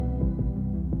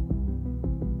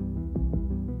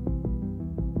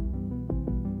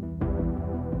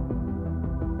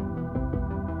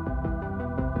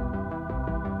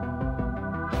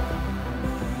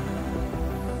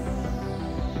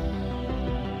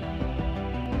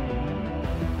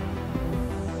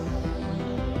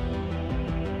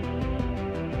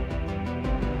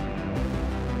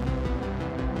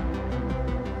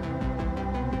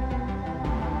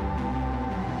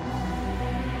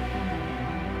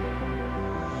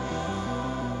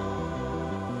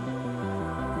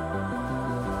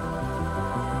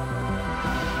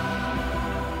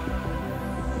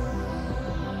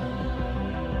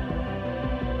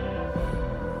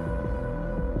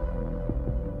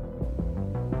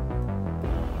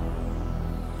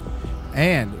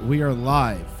And we are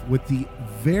live with the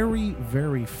very,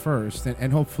 very first,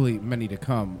 and hopefully many to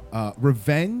come,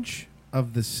 Revenge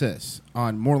of the Cis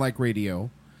on More Like Radio.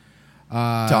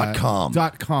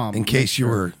 .com. In case you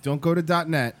were... Don't go to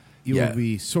 .net. You will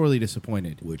be sorely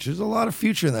disappointed. Which is a lot of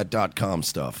future in that .com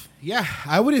stuff. Yeah,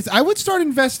 I would start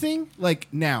investing, like,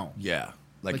 now. Yeah.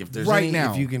 Like if there's right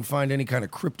now. If you can find any kind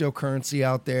of cryptocurrency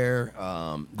out there,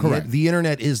 correct. The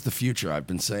internet is the future. I've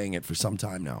been saying it for some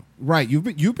time now. Right,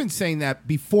 you've been saying that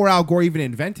before Al Gore even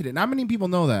invented it. Not many people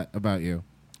know that about you.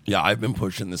 Yeah, I've been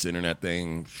pushing this internet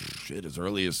thing as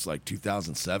early as like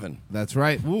 2007. That's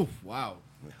right. Ooh, wow,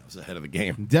 I was ahead of the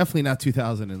game. Definitely not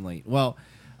 2000 and late. Well,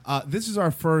 this is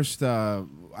our first, I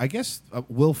guess,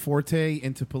 Will Forte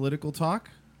into political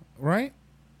talk, right?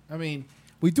 I mean,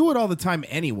 we do it all the time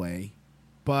anyway.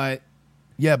 But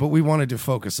we wanted to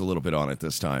focus a little bit on it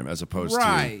this time, as opposed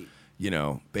to,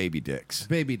 baby dicks.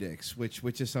 Baby dicks,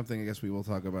 which is something I guess we will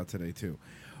talk about today too.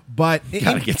 But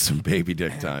gotta get some baby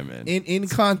dick time in. In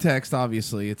context,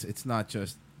 obviously, it's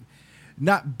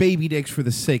not baby dicks for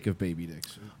the sake of baby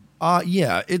dicks.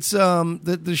 It's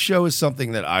the show is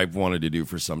something that I've wanted to do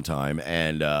for some time,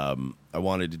 and I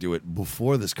wanted to do it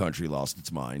before this country lost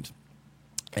its mind,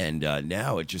 and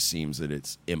now it just seems that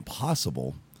it's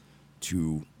impossible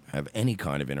to have any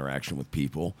kind of interaction with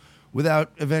people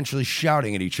without eventually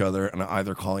shouting at each other and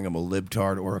either calling them a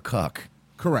libtard or a cuck.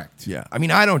 Correct. Yeah. I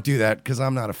mean, I don't do that because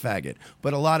I'm not a faggot,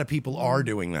 but a lot of people are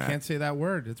doing that. Can't say that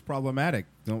word. It's problematic.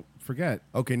 Don't forget.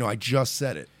 Okay, no, I just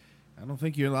said it. I don't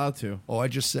think you're allowed to. Oh, I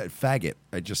just said faggot.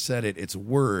 I just said it. It's a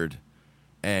word,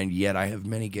 and yet I have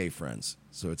many gay friends,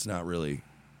 so it's not really...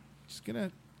 Just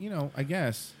gonna, I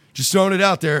guess... Just throwing it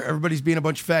out there. Everybody's being a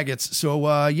bunch of faggots.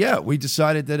 So, we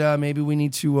decided that maybe we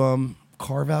need to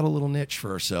carve out a little niche for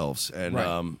ourselves. And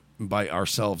right. By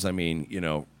ourselves, I mean,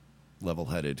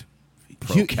 level-headed,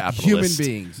 pro-capitalist. Human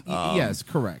beings. Yes,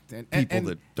 correct. And people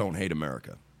that don't hate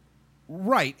America.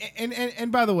 Right.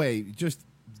 And by the way, just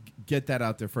get that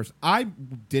out there first. I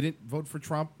didn't vote for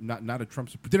Trump. Not a Trump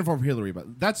supporter. Didn't vote for Hillary,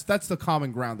 but that's the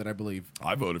common ground that I believe.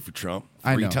 I voted for Trump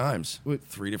I 3 know. times.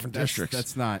 3 different districts.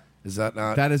 That's not... Is that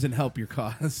not? That doesn't help your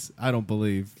cause, I don't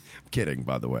believe. I'm kidding,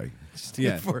 by the way.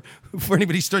 Yeah. Before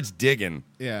anybody starts digging.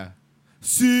 Yeah.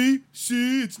 See,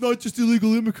 it's not just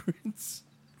illegal immigrants.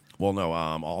 Well, no,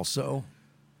 also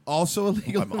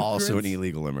illegal. I'm also an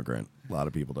illegal immigrant. A lot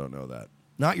of people don't know that.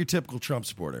 Not your typical Trump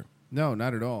supporter. No,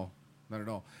 not at all. Not at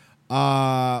all.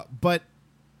 But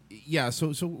yeah,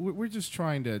 so we're just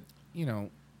trying to,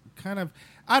 kind of,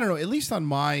 I don't know, at least on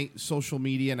my social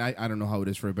media, and I don't know how it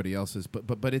is for everybody else's,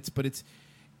 but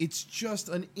it's just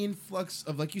an influx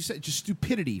of, like you said, just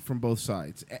stupidity from both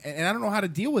sides. And I don't know how to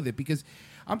deal with it because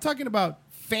I'm talking about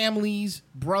families,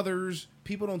 brothers,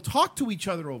 people don't talk to each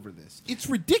other over this. It's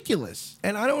ridiculous.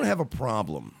 And I don't have a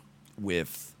problem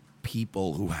with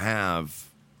people who have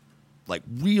like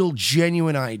real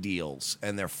genuine ideals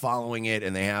and they're following it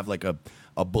and they have like a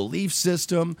belief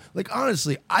system. Like,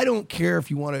 honestly, I don't care if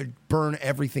you want to burn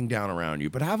everything down around you,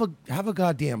 but have a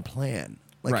goddamn plan.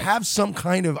 Like, right. Have some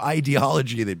kind of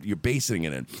ideology that you're basing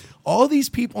it in. All these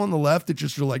people on the left that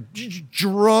just are like,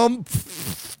 drum.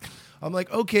 I'm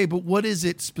like, okay, but what is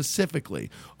it specifically?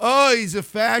 Oh, he's a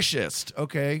fascist.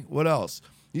 Okay, what else?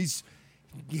 He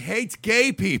hates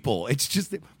gay people. It's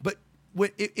just, but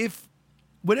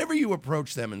whenever you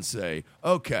approach them and say,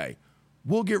 okay,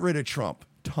 we'll get rid of Trump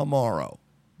tomorrow,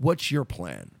 what's your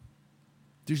plan?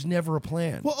 There's never a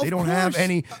plan. Well, they don't have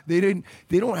any. They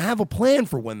don't have a plan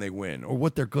for when they win or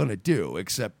what they're gonna do.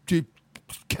 Except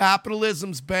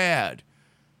capitalism's bad.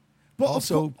 But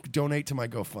also donate to my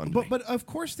GoFundMe. But of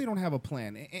course they don't have a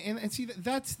plan. And see,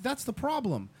 that's the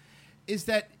problem. Is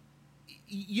that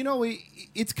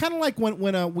it's kind of like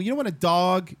when a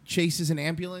dog chases an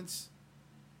ambulance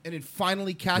and it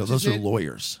finally catches those it. are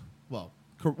lawyers. Well,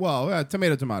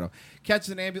 tomato. Catches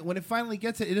an ambulance. When it finally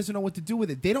gets it, it doesn't know what to do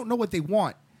with it. They don't know what they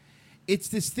want. It's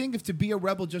this thing of to be a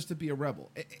rebel just to be a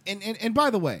rebel. And by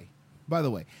the way,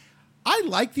 I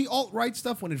like the alt-right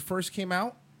stuff when it first came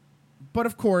out, but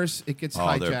of course it gets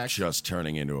hijacked. They're just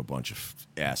turning into a bunch of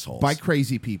assholes. By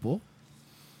crazy people.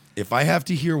 If I have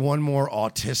to hear one more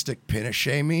autistic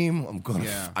Pinochet meme, I'm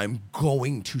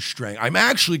going to strangle. I'm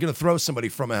actually going to throw somebody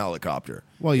from a helicopter.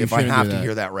 Well, if I have to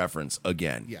hear that reference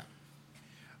again. Yeah.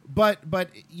 But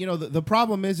the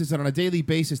problem is that on a daily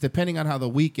basis, depending on how the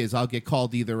week is, I'll get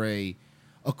called either a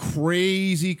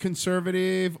crazy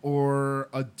conservative or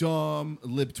a dumb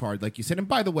libtard, like you said. And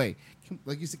by the way, can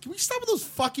we stop with those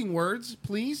fucking words,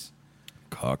 please?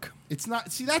 Cuck. It's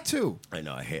not. See that too. I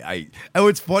know.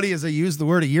 What's funny is I used the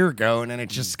word a year ago, and then it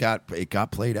just got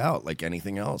played out like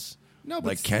anything else. No, but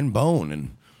like Ken Bone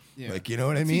and Yeah. Like, you know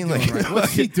what I What's he mean? doing Like, right-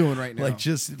 what's he doing right now? Like,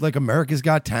 just like America's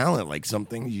Got Talent, like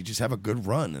something you just have a good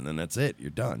run, and then that's it. You're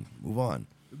done. Move on.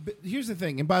 But here's the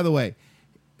thing, and by the way,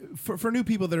 for new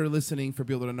people that are listening, for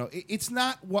people that don't know, it's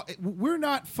not what we're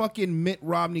not fucking Mitt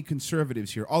Romney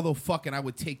conservatives here. Although fucking I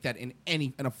would take that in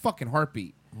a fucking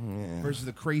heartbeat versus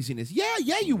the craziness.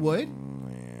 Yeah, you would.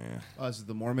 Oh, this is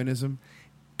the Mormonism.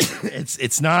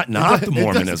 It's not the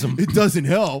Mormonism. It doesn't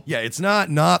help. Yeah, it's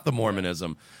not the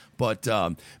Mormonism. But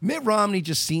Mitt Romney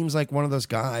just seems like one of those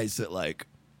guys that, like,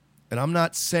 and I'm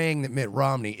not saying that Mitt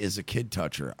Romney is a kid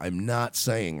toucher. I'm not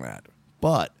saying that.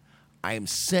 But I am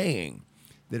saying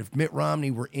that if Mitt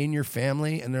Romney were in your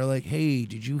family and they're like, hey,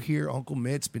 did you hear Uncle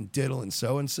Mitt's been diddling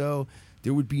so-and-so?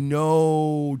 There would be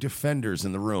no defenders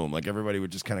in the room. Like, everybody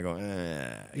would just kind of go,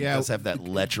 He does have that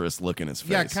lecherous look in his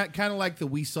face. Yeah, kind of like the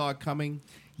we saw it coming.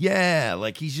 Yeah,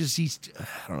 like he's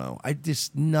I don't know.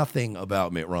 Nothing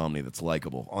about Mitt Romney that's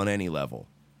likable on any level.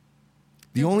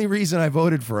 The only reason I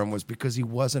voted for him was because he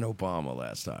wasn't Obama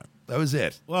last time. That was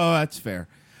it. Well, that's fair.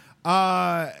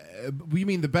 You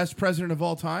mean the best president of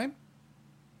all time?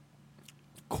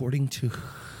 According to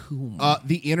whom?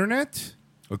 The internet?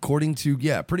 According to,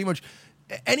 pretty much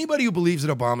anybody who believes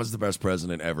that Obama's the best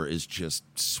president ever is just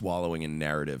swallowing a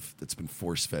narrative that's been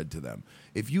force-fed to them.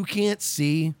 If you can't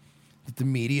see that the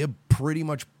media pretty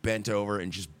much bent over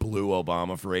and just blew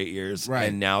Obama for 8 years, right,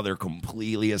 and now they're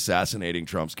completely assassinating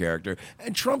Trump's character,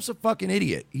 and Trump's a fucking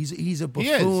idiot. He's a buffoon.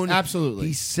 He is, absolutely.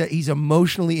 He's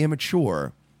emotionally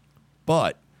immature,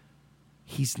 but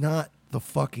he's not the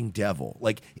fucking devil.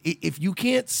 Like, if you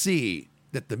can't see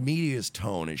that the media's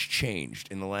tone has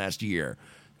changed in the last year,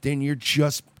 then you're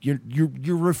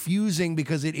refusing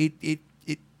because it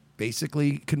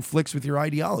basically conflicts with your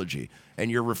ideology, and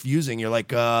you're refusing. You're like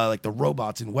the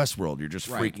robots in Westworld. You're just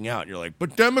freaking out. You're like,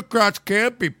 but Democrats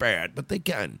can't be bad, but they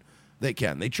can. They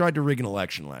can. They tried to rig an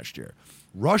election last year.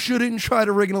 Russia didn't try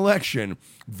to rig an election.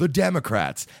 The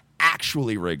Democrats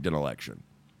actually rigged an election.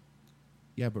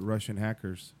 Yeah, but Russian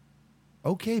hackers.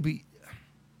 Okay, but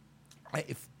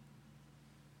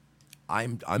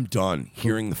I'm done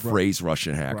hearing the phrase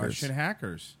Russian hackers. Russian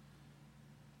hackers.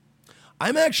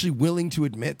 I'm actually willing to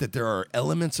admit that there are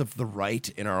elements of the right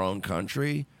in our own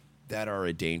country that are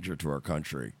a danger to our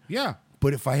country. Yeah.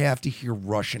 But if I have to hear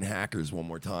Russian hackers one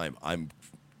more time, I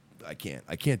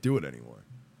can't do it anymore.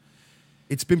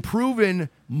 It's been proven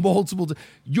multiple times.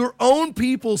 Your own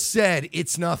people said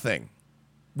it's nothing.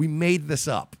 We made this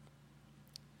up.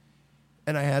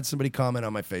 And I had somebody comment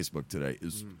on my Facebook today.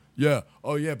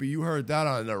 But you heard that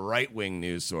on the right-wing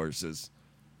news sources.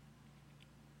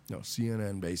 No,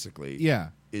 CNN basically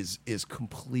is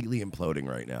completely imploding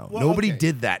right now. Well, Nobody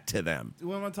did that to them. Do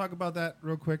we want to talk about that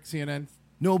real quick, CNN?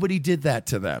 Nobody did that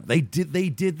to them. They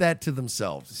did that to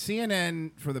themselves.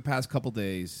 CNN, for the past couple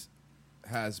days,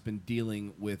 has been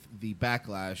dealing with the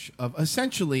backlash of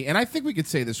essentially, and I think we could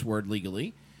say this word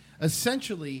legally,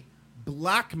 essentially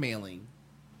blackmailing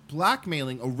a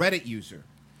Reddit user.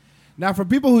 Now, for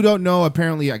people who don't know,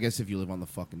 apparently, I guess if you live on the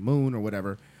fucking moon or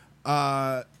whatever,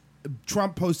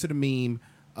 Trump posted a meme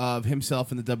of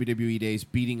himself in the WWE days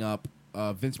beating up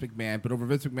Vince McMahon, but over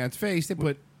Vince McMahon's face, they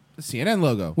put the CNN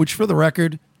logo. Which, for the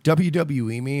record,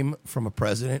 WWE meme from a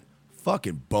president,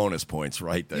 fucking bonus points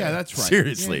right there. Yeah, that's right.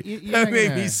 Seriously. That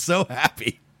made me so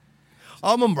happy.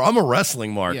 I'm a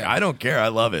wrestling mark. Yeah. I don't care. I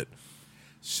love it.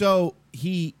 So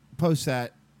he posts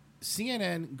that.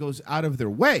 CNN goes out of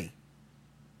their way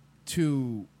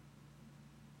to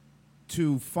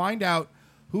find out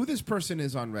who this person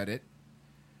is on Reddit.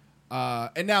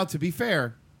 And now, to be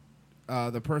fair,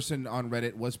 the person on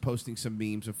Reddit was posting some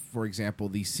memes of, for example,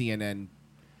 the CNN.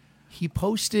 He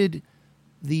posted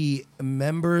the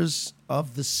members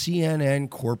of the CNN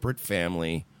corporate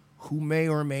family who may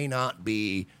or may not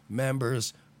be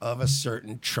members of a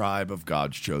certain tribe of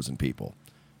God's chosen people.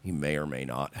 He may or may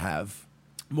not have.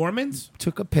 Mormons?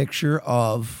 Took a picture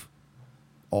of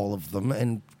all of them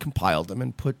and compiled them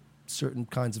and put certain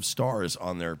kinds of stars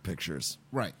on their pictures.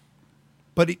 Right.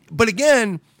 But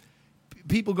again,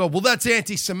 people go, well, that's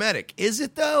anti-Semitic. Is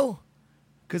it, though?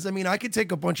 Because, I mean, I could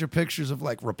take a bunch of pictures of,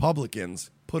 like,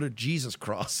 Republicans, put a Jesus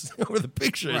cross over the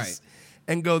pictures, right,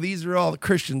 and go, these are all the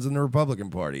Christians in the Republican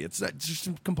Party. It's just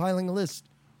compiling a list.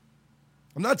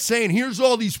 I'm not saying, here's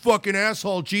all these fucking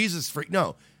asshole Jesus freaks.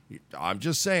 No, I'm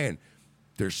just saying,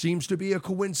 there seems to be a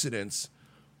coincidence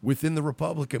within the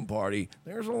Republican Party.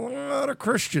 There's a lot of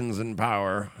Christians in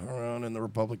power around in the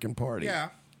Republican Party. Yeah.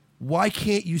 Why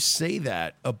can't you say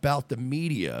that about the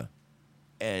media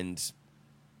and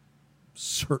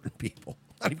certain people?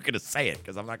 I'm not even going to say it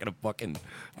because I'm not going to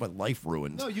my life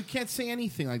ruined. No, you can't say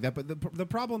anything like that. But the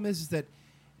problem is that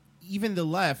even the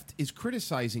left is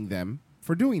criticizing them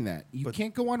for doing that. You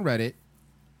can't go on Reddit.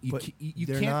 You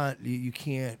they're can't. not. You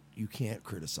can't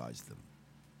criticize them.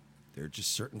 There are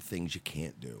just certain things you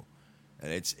can't do,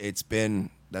 and that's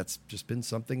just been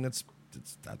something that's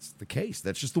the case.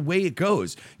 That's just the way it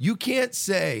goes. You can't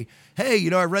say, "Hey,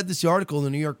 I read this article in the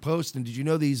New York Post, and did you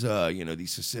know these these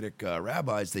Hasidic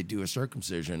rabbis, they do a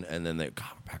circumcision, and then we're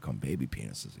back on baby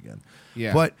penises again."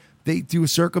 Yeah. But they do a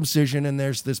circumcision, and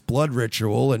there's this blood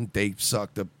ritual, and they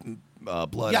suck the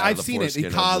blood. Yeah, out I've of the seen it. foreskin In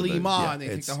of the- Kali Ma, yeah, and they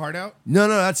take it's- the heart out. No,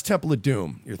 that's Temple of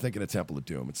Doom. You're thinking of Temple of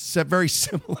Doom. It's very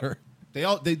similar.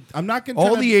 I'm not going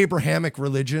All the Abrahamic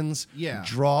religions Yeah.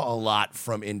 draw a lot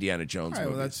from Indiana Jones All right,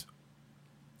 well, movies.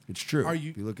 It's true. Are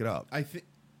you- if you look it up. I think.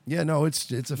 Yeah, no,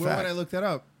 it's a Where fact. would I look that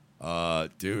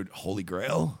up? Dude, Holy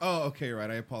Grail, Oh, okay,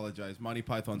 right. I apologize. Monty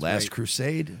Python's Last great.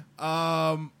 Crusade.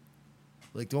 Um,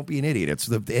 Like, don't be an idiot. It's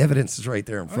the evidence is right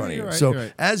there in front of you're you. right, So, you're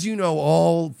right. as you know,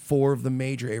 all 4 of the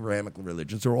major Abrahamic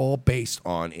religions are all based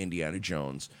on Indiana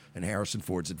Jones and Harrison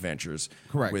Ford's adventures.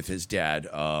 Correct. With his dad,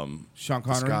 Sean the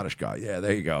Connery. Scottish guy. Yeah,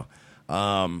 there you go.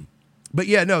 But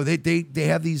yeah, no, they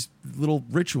have these little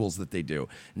rituals that they do.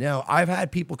 Now, I've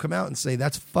had people come out and say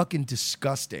that's fucking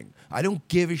disgusting. I don't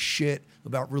give a shit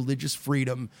about religious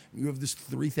freedom. You have this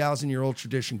 3,000-year-old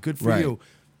tradition. Good for Right. you.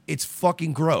 It's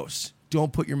fucking gross.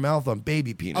 Don't put your mouth on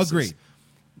baby penises. Agree.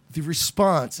 The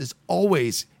response is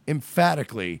always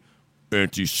emphatically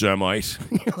anti-Semite.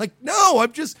 You're like, no,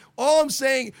 all I'm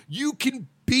saying, you can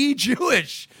be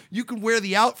Jewish. You can wear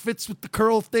the outfits with the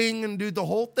curl thing and do the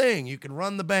whole thing. You can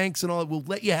run the banks and all. We'll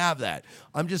let you have that.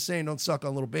 I'm just saying, don't suck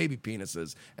on little baby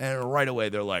penises. And right away,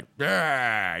 they're like,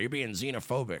 you're being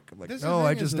xenophobic. I'm like, This is the no, I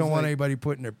thing just is don't want like, anybody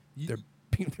putting their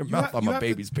mouth on my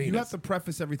baby's penis. You have to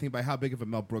preface everything by how big of a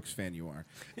Mel Brooks fan you are,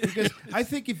 because I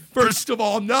think if First of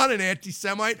all, I'm not an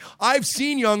anti-Semite. I've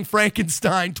seen Young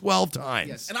Frankenstein 12 times.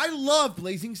 yes, and I love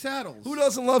Blazing Saddles. Who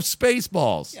doesn't love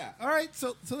Spaceballs? Yeah. All right.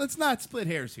 So let's not split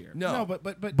hairs here. No,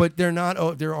 but they're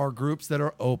not. There are groups that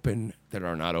are open that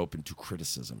are not open to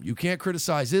criticism. You can't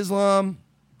criticize Islam.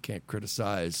 Can't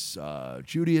criticize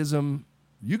Judaism.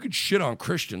 You could shit on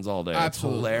Christians all day.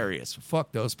 Absolutely. It's hilarious.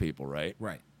 Fuck those people, right?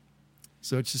 right.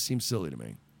 So it just seems silly to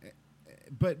me.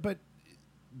 But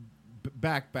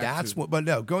back. That's to, what. But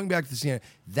no, going back to the CNN,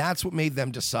 that's what made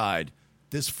them decide.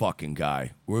 This fucking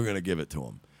guy, we're gonna give it to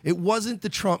him. It wasn't the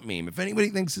Trump meme. If anybody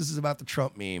thinks this is about the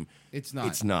Trump meme, It's not.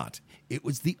 It's not. It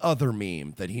was the other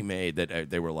meme that he made that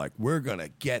they were like, we're gonna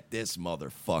get this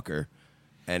motherfucker,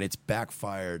 and it's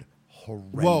backfired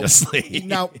horrendously.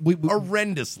 Now,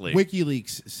 horrendously.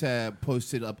 WikiLeaks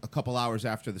posted a couple hours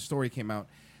after the story came out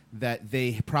that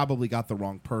they probably got the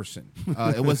wrong person.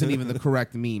 It wasn't even the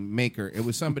correct meme maker. It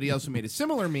was somebody else who made a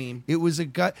similar meme. It was a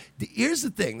guy. Here's the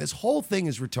thing. This whole thing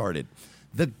is retarded.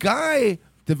 The guy.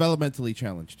 Developmentally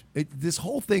challenged. This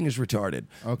whole thing is retarded.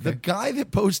 Okay. The guy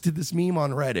that posted this meme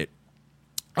on Reddit.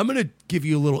 I'm going to give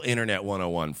you a little internet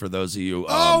 101 for those of you.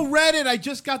 Oh, Reddit! I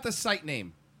just got the site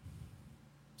name.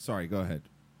 Sorry, go ahead.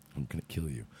 I'm going to kill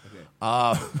you.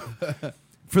 Okay.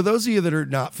 For those of you that are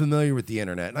not familiar with the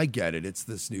internet, and I get it, it's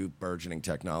this new burgeoning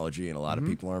technology, and a lot of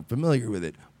people aren't familiar with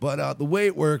it. But the way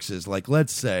it works is, like,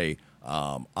 let's say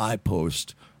I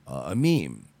post a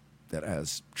meme that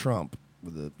has Trump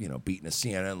with beating a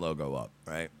CNN logo up,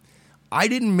 right? I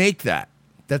didn't make that.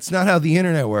 That's not how the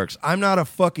internet works. I'm not a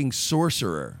fucking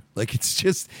sorcerer. Like,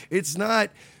 it's not.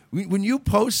 When you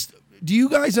post, do you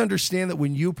guys understand that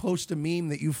when you post a meme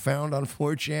that you found on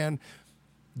 4chan,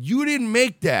 you didn't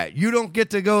make that. You don't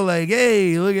get to go like,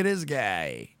 hey, look at this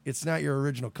guy. It's not your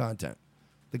original content.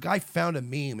 The guy found a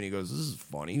meme and he goes, this is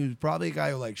funny. He's probably a guy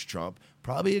who likes Trump,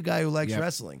 probably a guy who likes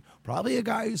wrestling, probably a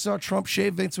guy who saw Trump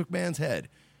shave Vince McMahon's head.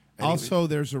 And Also,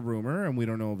 there's a rumor, and we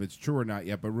don't know if it's true or not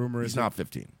yet, but rumor he's is not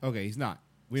 15. Okay, he's not.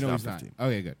 We He's know not he's 15. not.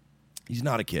 Okay, good. He's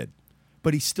not a kid,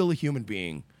 but he's still a human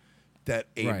being that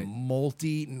a Right.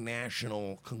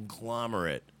 multinational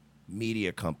conglomerate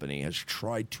media company has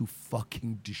tried to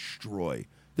fucking destroy.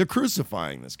 They're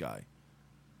crucifying this guy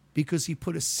because he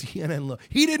put a CNN logo.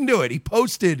 He didn't do it. He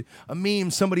posted a meme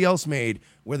somebody else made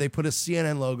where they put a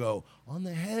CNN logo on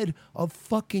the head of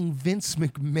fucking Vince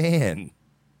McMahon.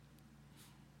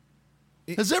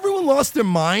 Has everyone lost their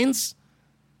minds?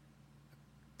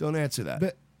 Don't answer that.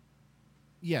 But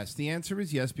yes, the answer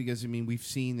is yes, because I mean we've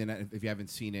seen, and if you haven't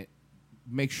seen it,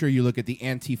 make sure you look at the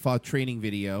Antifa training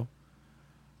video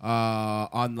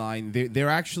online. They're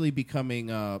actually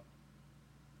becoming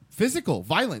physical,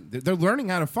 violent. They're learning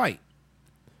how to fight.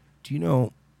 Do you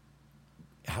know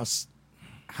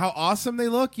How awesome they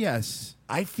look, yes.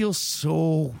 I feel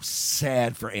so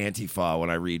sad for Antifa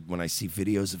when I see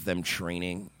videos of them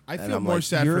training. I And feel I'm more like,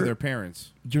 sad for you're- their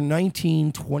parents. You're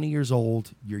 19, 20 years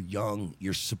old. You're young.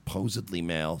 You're supposedly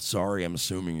male. Sorry, I'm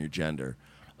assuming your gender.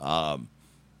 I'm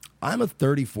a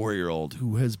 34-year-old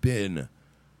who has been.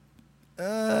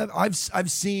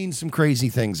 I've seen some crazy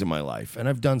things in my life, and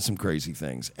I've done some crazy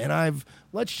things, and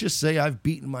let's just say I've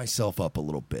beaten myself up a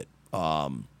little bit.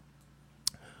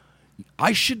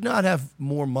 I should not have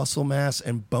more muscle mass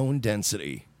and bone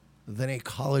density than a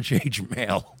college-age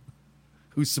male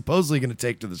who's supposedly going to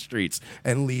take to the streets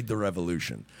and lead the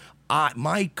revolution.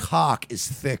 My cock is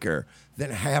thicker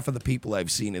than half of the people I've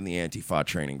seen in the Antifa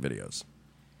training videos.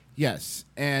 Yes,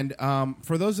 and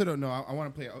for those that don't know, I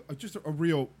want to play just a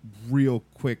real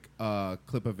quick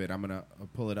clip of it. I'm going to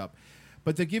pull it up.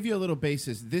 But to give you a little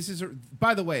basis, this is,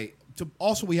 by the way,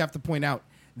 we have to point out,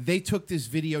 they took this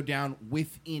video down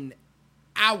within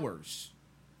hours.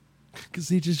 Because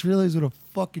they just realized what a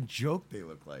fucking joke they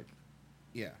look like.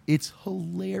 Yeah. It's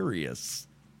hilarious.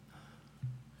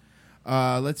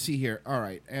 Let's see here. All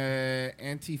right.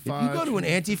 Antifa. If you go to an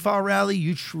Antifa rally,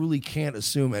 you truly can't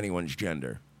assume anyone's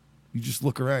gender. You just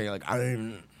look around, you're like, I don't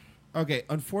even... Okay,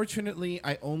 unfortunately,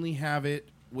 I only have it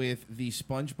with the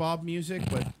SpongeBob music,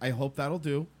 but I hope that'll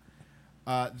do.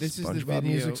 This is the video. SpongeBob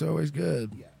music's always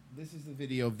good. Yeah, this is the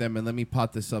video of them, and let me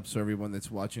pot this up so everyone that's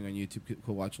watching on YouTube could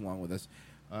watch along with us.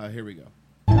 Here we go.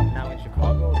 Now in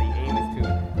Chicago, the aim is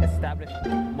to establish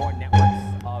more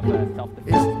networks of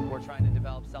self-defense. We're trying to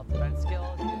develop self-defense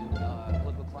skills in a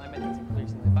political climate that's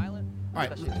increasingly violent. All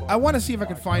right, I want to see if I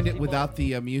can find it without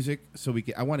the music, so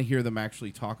I want to hear them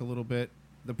actually talk a little bit.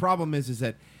 The problem is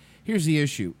that here's the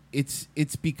issue. It's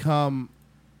become.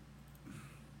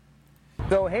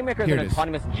 So Haymaker is Here an it is.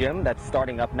 autonomous gym that's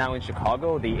starting up now in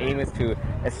Chicago. The aim is to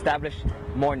establish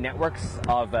more networks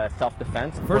of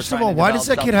self-defense. First We're of trying all, to why does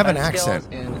that develop kid have an self-defense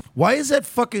accent? skills Why is that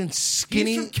fucking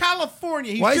skinny... He's from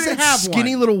California. He Why is shouldn't that have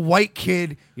skinny one. little white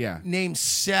kid Yeah. named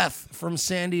Seth from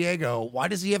San Diego? Why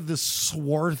does he have this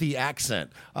swarthy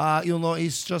accent?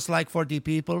 It's just like for the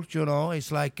people,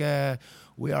 it's like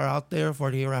we are out there for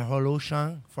the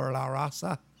revolution, for La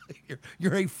Raza.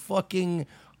 You're a fucking...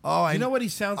 You know what he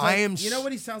sounds like? I am... You know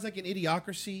what he sounds like in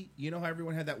Idiocracy? You know how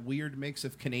everyone had that weird mix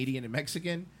of Canadian and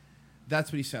Mexican?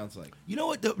 That's what he sounds like. You know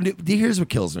what? Here's what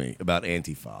kills me about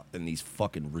Antifa and these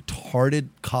fucking retarded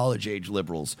college-age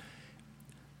liberals.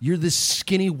 You're this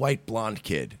skinny white blonde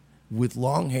kid with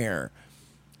long hair,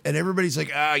 and everybody's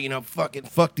like,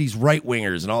 fuck these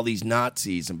right-wingers and all these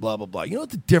Nazis and blah, blah, blah. You know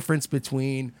what the difference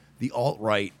between the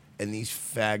alt-right and these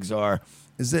fags are?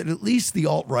 Is that at least the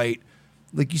alt-right,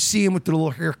 like you see them with their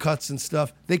little haircuts and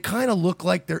stuff, they kind of look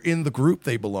like they're in the group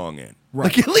they belong in. Right.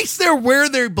 Like at least they're where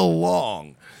they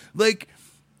belong. Like,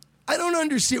 I don't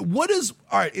understand. All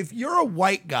right, if you're a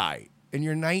white guy and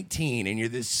you're 19 and you're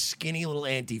this skinny little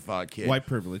Antifa kid, White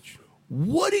privilege.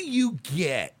 what do you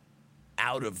get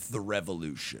out of the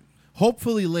revolution?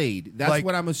 Hopefully laid. That's Like-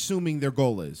 what I'm assuming their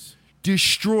goal is.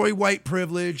 Destroy white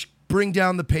privilege, bring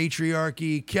down the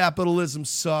patriarchy, capitalism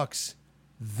sucks.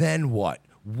 Then what?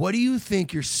 What do you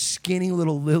think your skinny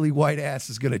little lily white ass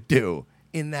is going to do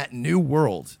in that new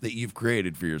world that you've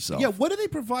created for yourself? Yeah, what do they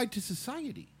provide to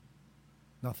society?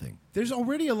 Nothing. There's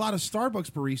already a lot of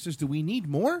Starbucks baristas. Do we need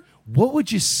more? What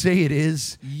would you say it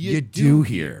is you do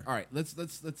here? All right, let's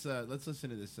listen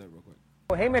to this real quick.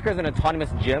 So Haymaker is an autonomous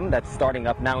gym that's starting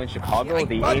up now in Chicago. I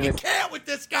The aim fucking is can't with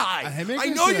this guy. Haymaker's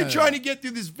I know you're a- trying to get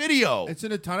through this video. It's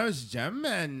an autonomous gym,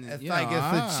 and It's you like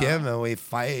know, it's a gym and we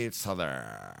fight each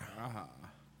other.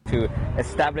 to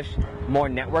establish more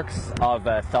networks of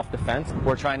self-defense.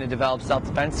 We're trying to develop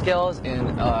self-defense skills in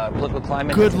a political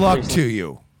climate. Good that's luck increasingly to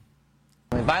you.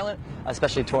 violent,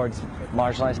 especially towards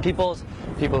marginalized peoples,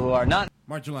 people who are not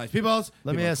marginalized peoples.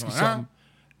 Let me people ask you from- something.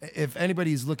 If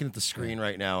anybody's looking at the screen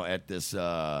right now at this,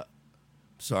 if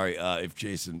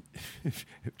Jason, if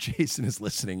Jason is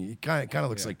listening, he kind of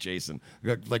looks like Jason,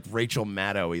 like Rachel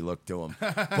Maddow. He looked to him,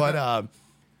 but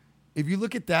if you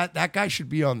look at that guy should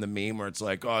be on the meme where it's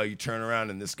like, oh, you turn around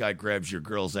and this guy grabs your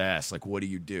girl's ass. Like, what do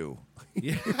you do?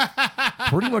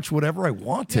 Pretty much whatever I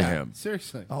want to him.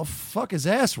 Seriously. I'll fuck his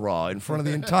ass raw in front of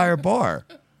the entire bar.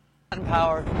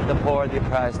 empower the poor, the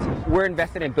oppressed. We're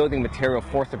invested in building material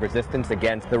force of resistance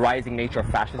against the rising nature of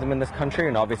fascism in this country,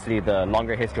 and obviously the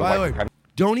longer history of By the white way, supremacy.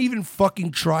 don't even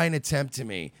fucking try and attempt to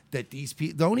me that these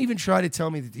people. Don't even try to tell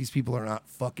me that these people are not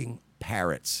fucking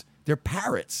parrots. They're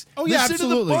parrots. Oh, yeah, Listen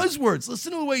absolutely. to the buzzwords.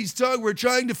 Listen to the way he's talking. We're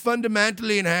trying to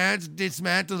fundamentally enhance,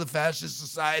 dismantle the fascist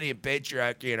society and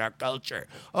patriarchy in our culture.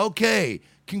 Okay,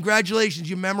 Congratulations,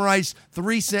 you memorized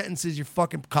 3 sentences your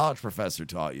fucking college professor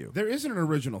taught you. There isn't an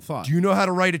original thought. Do you know how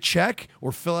to write a check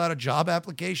or fill out a job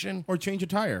application? Or change a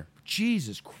tire.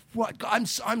 Jesus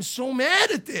Christ, I'm so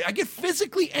mad at this. I get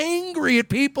physically angry at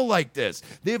people like this.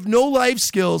 They have no life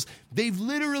skills. They've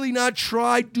literally not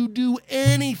tried to do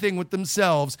anything with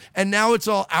themselves, and now it's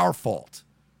all our fault.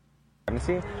 And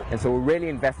so we're really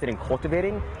invested in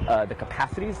cultivating the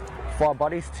capacities for our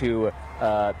bodies to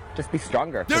just be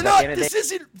stronger. They're not. This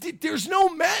isn't. There's no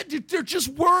magic. They're just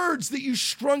words that you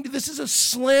strung. This is a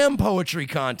slam poetry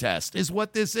contest, is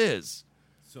what this is.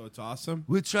 So it's awesome.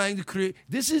 We're trying to create.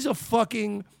 This is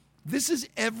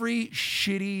every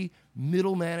shitty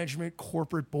middle management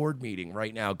corporate board meeting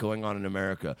right now going on in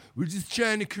America. We're just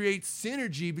trying to create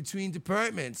synergy between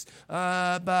departments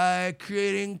by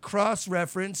creating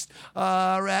cross-referenced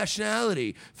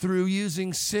rationality through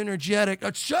using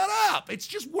synergetic. Shut up! It's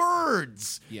just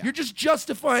words. Yeah. You're just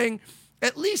justifying.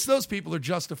 At least those people are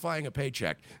justifying a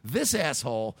paycheck. This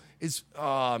asshole is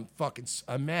I'm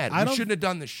mad. We shouldn't have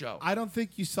done this show. I don't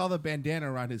think you saw the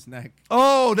bandana around his neck.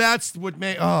 Oh, that's what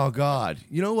made. Oh God!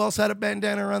 You know who else had a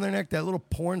bandana around their neck? That little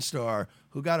porn star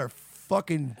who got her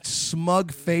fucking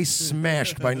smug face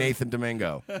smashed by Nathan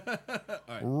Domingo,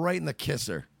 right in the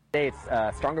kisser. States,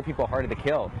 stronger people harder to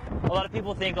kill. A lot of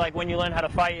people think like when you learn how to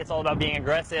fight, it's all about being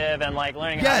aggressive and like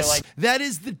learning how to like. That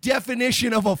is the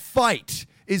definition of a fight.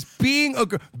 Is being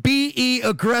be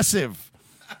aggressive.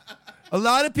 A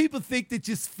lot of people think that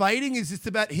just fighting is just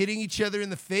about hitting each other in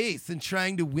the face and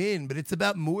trying to win, but it's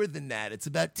about more than that. It's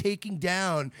about taking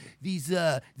down these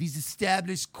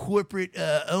established corporate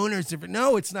owners.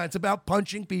 No, it's not. It's about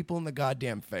punching people in the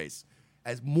goddamn face,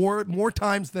 as more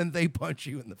times than they punch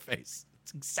you in the face.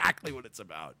 It's exactly what it's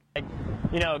about.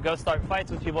 Go start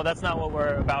fights with people. That's not what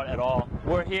we're about at all.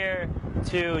 We're here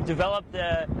to develop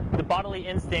the bodily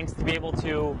instincts to be able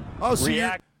to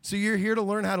react. So you're here to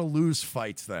learn how to lose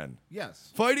fights then?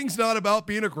 Yes. Fighting's not about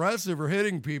being aggressive or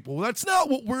hitting people. That's not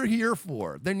what we're here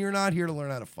for. Then you're not here to learn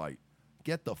how to fight.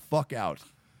 Get the fuck out.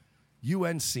 You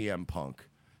and CM Punk.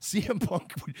 CM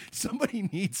Punk, somebody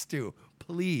needs to,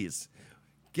 please,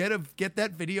 get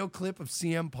that video clip of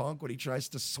CM Punk when he tries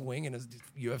to swing in his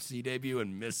UFC debut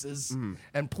and misses,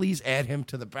 and please add him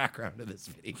to the background of this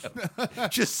video.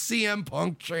 Just CM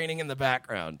Punk training in the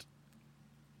background.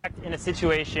 In a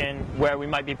situation where we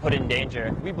might be put in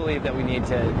danger. We believe that we need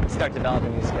to start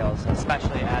developing these skills,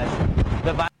 especially as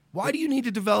the Why do you need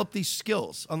to develop these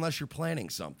skills unless you're planning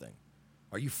something?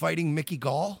 Are you fighting Mickey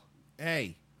Gall?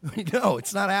 Hey. No,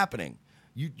 it's not happening.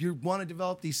 You want to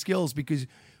develop these skills because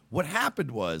what happened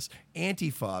was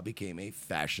Antifa became a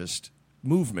fascist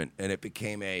movement, and it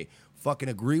became a fucking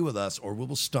agree with us or we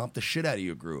will stomp the shit out of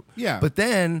you group. Yeah. But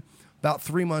then about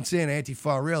 3 months in,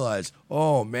 Antifa realized,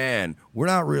 oh man, we're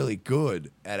not really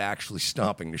good at actually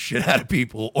stomping the shit out of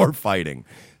people or fighting.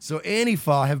 So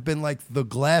Antifa have been like the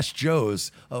Glass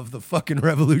Joes of the fucking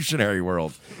revolutionary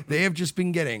world. They have just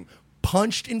been getting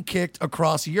punched and kicked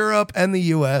across Europe and the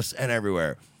US and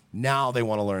everywhere. Now they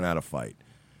want to learn how to fight.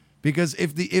 Because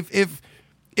if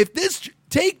this,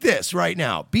 take this right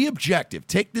now, be objective,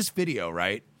 take this video,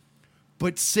 right?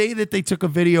 But say that they took a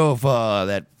video of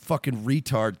that fucking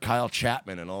retard Kyle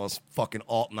Chapman and all those fucking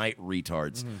alt-night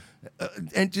retards.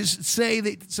 And just say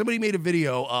that somebody made a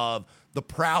video of the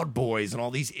Proud Boys and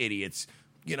all these idiots,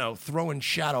 throwing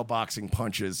shadow boxing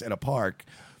punches in a park.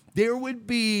 There would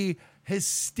be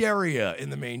hysteria in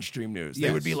the mainstream news. Yes.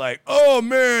 They would be like, oh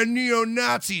man,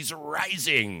 neo-Nazis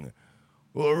rising.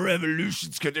 Or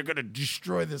revolutions, because they're going to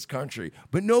destroy this country.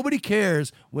 But nobody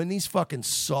cares when these fucking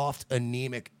soft,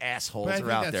 anemic assholes But I think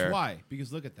are out that's there. why.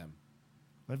 Because look at them.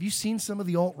 Have you seen some of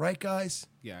the alt-right guys?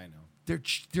 Yeah, I know.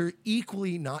 They're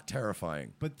equally not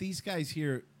terrifying. But these guys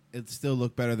here, it still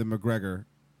look better than McGregor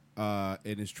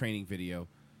in his training video.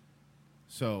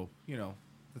 So,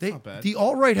 that's not bad. The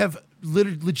alt-right have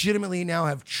legitimately now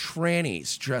have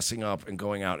trannies dressing up and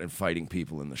going out and fighting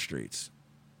people in the streets.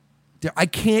 I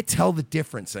can't tell the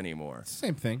difference anymore. It's the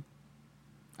same thing.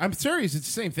 I'm serious. It's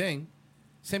the same thing.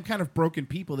 Same kind of broken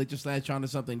people. They just latch on to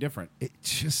something different. It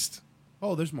just...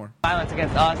 Oh, there's more. violence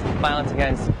against us, violence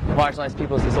against marginalized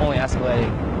peoples is only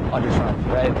escalating under Trump,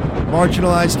 right?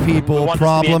 Marginalized people, want this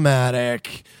to be-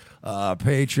 problematic,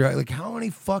 patriot. Like, how many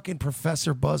fucking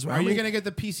Professor buzzwords? Are you going to get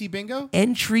the PC bingo?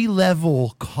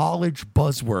 Entry-level college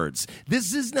buzzwords.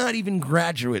 This is not even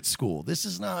graduate school. This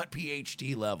is not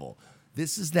PhD level.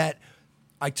 This is that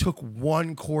I took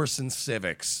one course in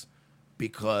civics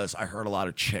because I heard a lot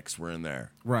of chicks were in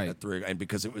there. Right. At 3, and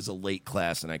because it was a late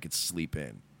class and I could sleep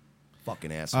in.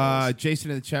 Fucking assholes.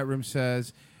 Jason in the chat room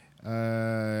says,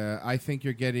 I think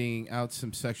you're getting out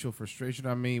some sexual frustration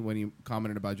on me when you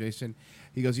commented about Jason.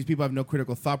 He goes, these people have no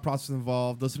critical thought process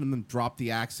involved. Listen to them drop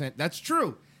the accent. That's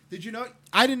true. Did you know?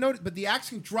 I didn't notice, but the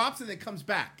accent drops and then comes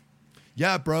back.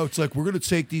 Yeah, bro. It's like we're gonna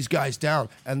take these guys down,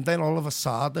 and then all of a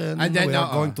sudden, And then, we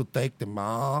are going to take them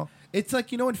out. It's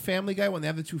like, you know, in Family Guy when they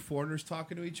have the two foreigners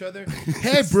talking to each other.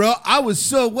 Hey, bro, I was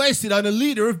so wasted on a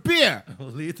liter of beer. A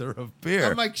liter of beer.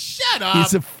 I'm like, shut up.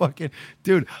 He's a fucking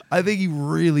dude. I think he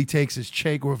really takes his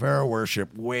Che Guevara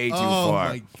worship way too far. Oh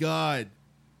my god,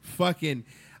 fucking.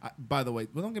 By the way,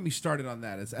 well, don't get me started on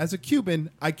that. As a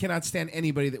Cuban, I cannot stand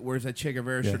anybody that wears that Che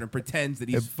Guevara shirt and pretends that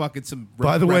he's fucking some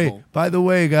By the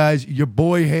way, guys, your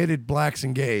boy hated blacks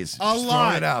and gays. A Just lot.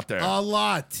 throwing it out there. A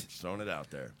lot. Just throwing it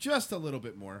out there. Just a little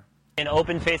bit more. An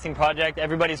open-facing project.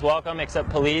 Everybody's welcome except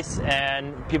police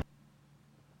and people.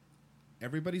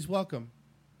 Everybody's welcome,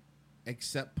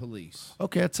 except police.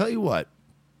 Okay, I'll tell you what.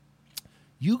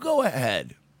 You go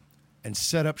ahead and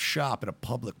set up shop at a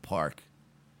public park,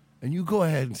 and you go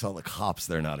ahead and tell the cops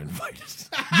they're not invited.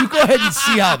 You go ahead and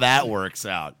see how that works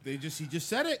out. He just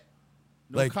said it.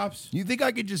 No Like, cops. you think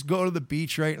I could just go to the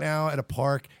beach right now at a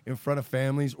park in front of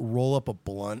families, roll up a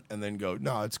blunt, and then go,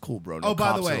 no, it's cool, bro. No Oh, by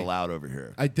the cops way, are allowed over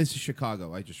here. This is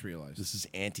Chicago. I just realized. This is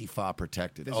Antifa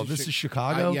protected. This This is is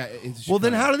Chicago? yeah, it's Well,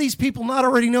 then Chicago. how do these people not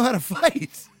already know how to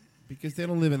fight? Because they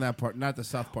don't live in that part, not the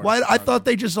south part. Why? of I Chicago. thought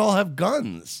they just all have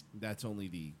guns. That's only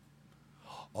the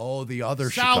Oh, the other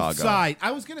south Chicago. side.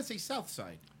 I was gonna say south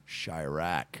side.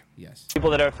 Chirac. Yes. People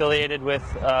that are affiliated with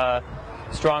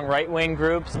strong right-wing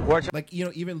groups. We're Like, you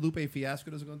know, even Lupe Fiasco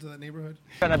doesn't go into that neighborhood.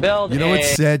 trying to build. You know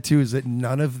what's a- sad too is that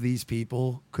none of these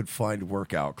people could find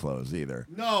workout clothes either.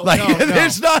 No, like no.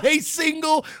 there's not a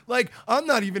single like I'm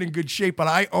not even in good shape, but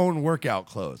I own workout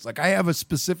clothes. Like I have a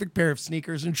specific pair of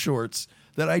sneakers and shorts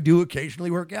that I do occasionally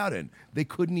work out in. They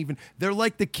couldn't even. They're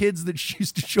like the kids that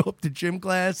used to show up to gym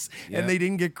class Yeah. and they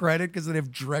didn't get credit because they'd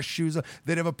have dress shoes.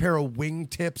 They'd have a pair of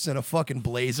wingtips and a fucking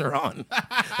blazer on,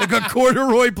 like a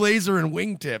corduroy blazer and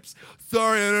wingtips.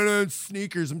 Sorry, I don't own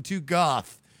sneakers. I'm too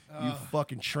goth. You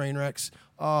fucking train wrecks.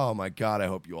 Oh my god, I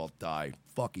hope you all die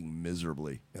fucking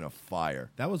miserably in a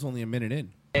fire. That was only a minute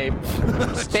in.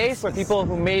 a space where people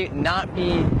who may not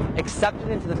be accepted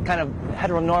into this kind of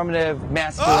heteronormative,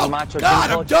 masculine, Oh macho god,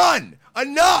 gym I'm culture. done.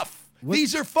 Enough.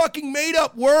 These are fucking made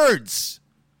up words.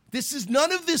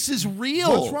 None of this is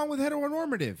real. What's wrong with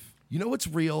heteronormative? You know what's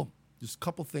real? There's a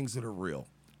couple things that are real.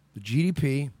 The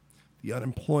GDP, the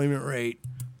unemployment rate,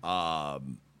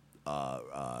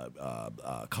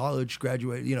 college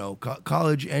graduate,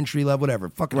 college entry level, whatever,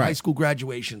 fucking Right. high school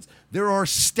graduations. There are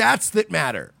stats that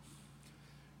matter.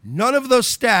 None of those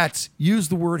stats use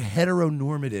the word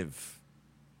heteronormative.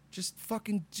 Just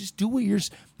do what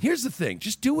here's the thing.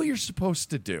 Just do what you're supposed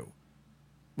to do.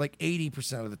 Like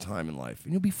 80% of the time in life,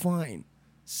 and you'll be fine.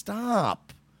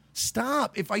 Stop.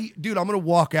 I'm going to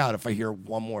walk out if I hear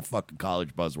one more fucking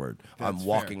college buzzword. I'm That's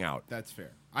walking fair. out. That's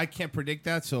fair. I can't predict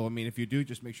that, so I mean, if you do,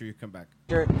 just make sure you come back.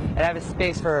 And have a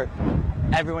space for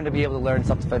everyone to be able to learn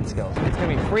self-defense skills. It's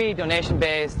going to be free,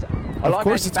 donation-based. Of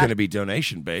course it's going to be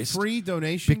donation based. Free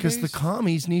donation Because the based?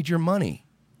 commies need your money.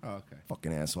 Oh, okay.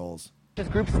 Fucking assholes.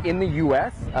 Just groups in the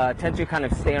U.S. Tend to kind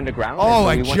of stay underground. Oh,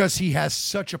 And so we want- he has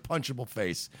such a punchable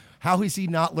face. How has he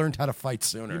not learned how to fight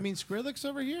sooner? You mean Skrillex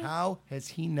over here? How has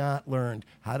he not learned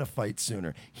how to fight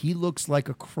sooner? He looks like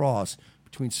a cross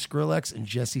between Skrillex and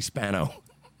Jesse Spano.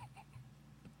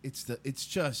 It's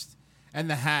just, and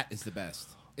the hat is the best.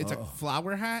 It's a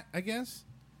flower hat, I guess.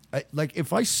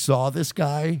 If I saw this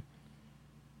guy,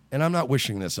 and I'm not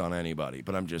wishing this on anybody,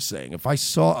 but I'm just saying, if I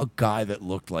saw a guy that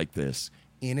looked like this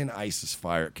in an ISIS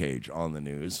fire cage on the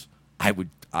news,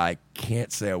 I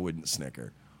can't say I wouldn't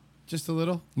snicker. Just a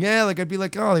little. Yeah, I'd be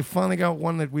like, oh, they finally got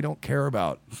one that we don't care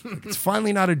about. It's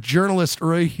finally not a journalist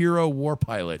or a hero war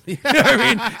pilot. You know what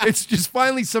I mean? It's just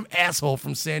finally some asshole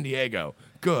from San Diego.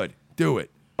 Good. Do it.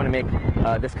 want to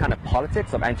make this kind of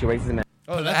politics of anti-racism and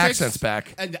Oh, the That accent's takes-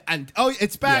 back. And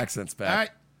it's back. accent's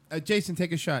back. All right, Jason,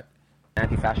 take a shot.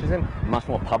 anti-fascism much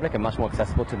more public and much more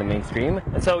accessible to the mainstream.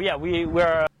 And so, yeah,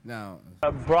 we're Now,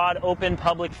 a broad, open,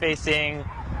 public-facing,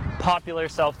 popular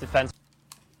self-defense.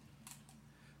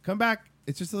 come back.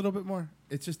 It's just a little bit more.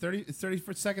 It's just 30. It's 30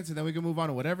 seconds, and then we can move on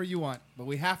to whatever you want. But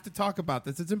we have to talk about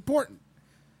this. It's important.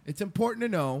 It's important to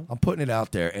know I'm putting it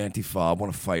out there, Antifa. I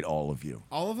want to fight all of you.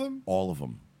 all of them. All of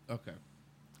them. Okay.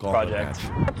 Gauntlet Project.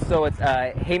 match. So it's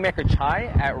Haymaker Chai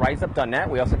at riseup.net.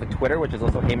 We also have a Twitter, which is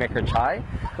also Haymaker Chai.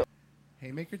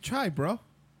 Haymaker chai, bro.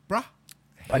 Bruh.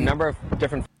 A number of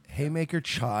different Haymaker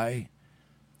chai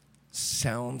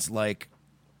sounds like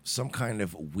some kind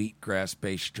of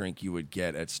wheatgrass-based drink you would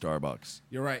get at Starbucks.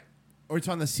 You're right. Or it's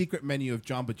on the secret menu of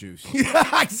Jamba Juice.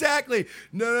 Yeah, exactly.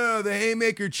 No, the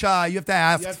Haymaker chai. You have to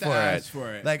ask, You have to for, ask it.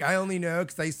 for it. Like, I only know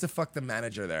because I used to fuck the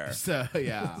manager there. So,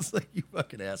 yeah. It's like, you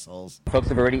fucking assholes. Folks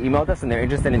have already emailed us and they're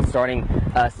interested in starting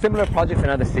similar projects in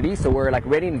other cities. So we're like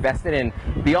really invested in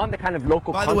beyond the kind of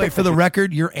local. By the way, context for the that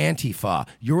record, you're Antifa.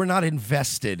 You're not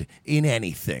invested in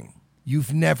anything.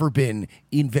 You've never been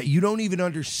you don't even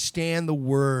understand the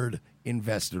word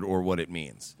invested or what it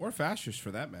means. Or fascist,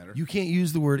 for that matter. You can't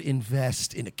use the word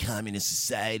invest in a communist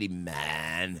society,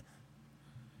 man.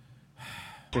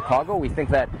 Chicago, we think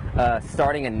that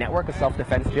starting a network of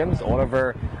self-defense gyms all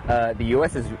over the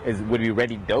U.S. would be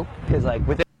really dope because like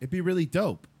with it. It'd be really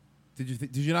dope.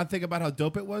 Did you not think about how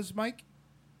dope it was, Mike?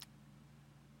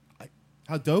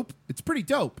 How dope? It's pretty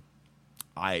dope.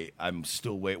 I'm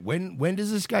still waiting. When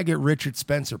does this guy get Richard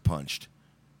Spencer punched?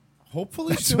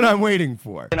 Hopefully That's soon. what I'm waiting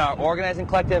for. In our organizing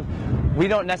collective, we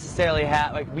don't necessarily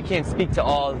have, like, we can't speak to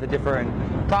all the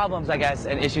different problems, I guess,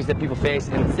 and issues that people face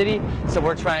in the city. So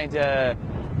we're trying to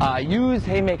use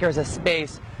Haymaker as a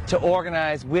space to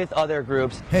organize with other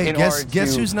groups in order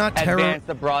guess to who's not advance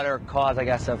the broader cause, I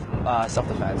guess, of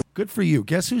self-defense. Good for you.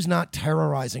 Guess who's not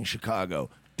terrorizing Chicago?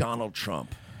 Donald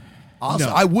Trump. Also,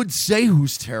 No. I would say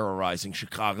who's terrorizing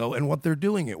Chicago and what they're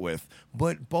doing it with,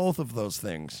 but both of those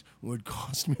things would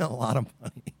cost me a lot of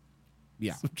money.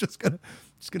 Yeah. So I'm just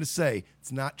gonna say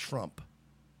it's not Trump.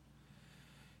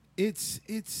 It's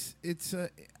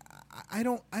I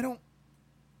don't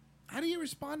how do you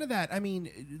respond to that? I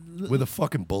mean, With a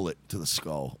fucking bullet to the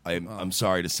skull. I'm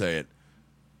sorry to say it.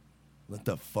 Let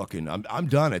the fucking I'm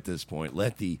done at this point.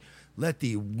 Let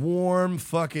the warm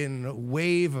fucking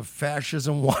wave of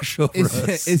fascism wash over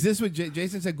us. is this what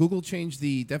Jason said? Google changed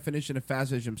the definition of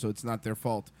fascism, so it's not their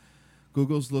fault.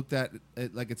 Google's looked at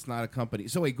it like it's not a company.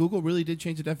 So wait, Google really did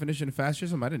change the definition of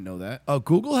fascism? I didn't know that.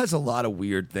 Google has a lot of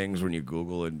weird things when you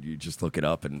Google and you just look it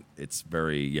up, and it's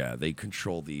very they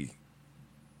control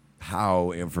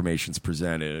how information's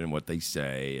presented and what they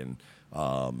say, and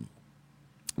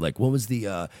like what was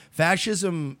the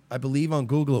fascism? I believe on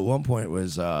Google at one point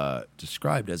was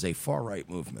described as a far right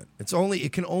movement.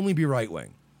 It can only be right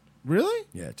wing. Really?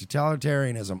 Yeah,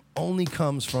 totalitarianism only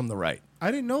comes from the right. I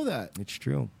didn't know that. It's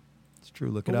true. It's true.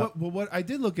 Look it But up. what I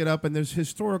did look it up, and there's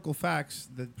historical facts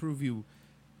that prove you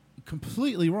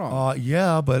completely wrong.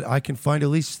 Yeah, but I can find at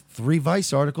least 3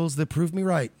 Vice articles that prove me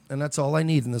right, and that's all I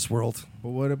need in this world. But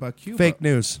what about Cuba? Fake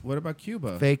news. What about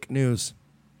Cuba? Fake news.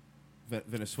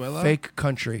 Venezuela? Fake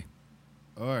country.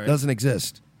 All right. Doesn't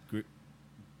exist.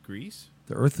 Greece?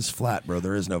 The earth is flat, bro.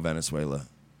 There is no Venezuela.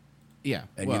 Yeah.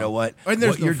 And well, you know what? And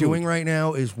there's What no you're food. doing right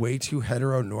now is way too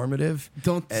heteronormative.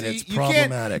 And it's you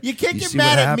problematic. You can't get see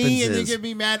mad what at me happens and then is- get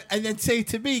me mad and then say it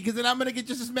to me because then I'm going to get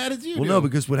just as mad as you Well, do. no,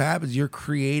 because what happens, you're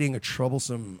creating a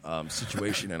troublesome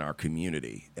situation in our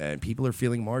community, and people are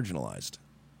feeling marginalized.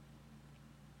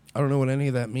 I don't know what any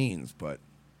of that means, but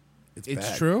it's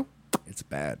bad. true. It's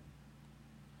bad.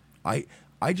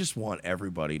 I just want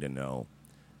everybody to know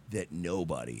that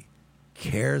nobody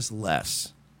cares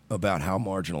less about how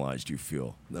marginalized you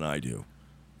feel than I do.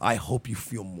 I hope you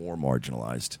feel more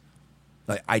marginalized.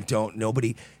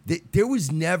 There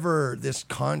was never this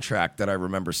contract that I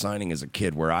remember signing as a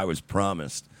kid where I was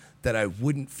promised that I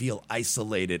wouldn't feel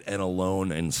isolated and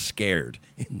alone and scared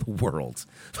in the world.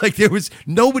 Like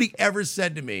nobody ever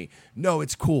said to me, no,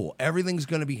 it's cool. Everything's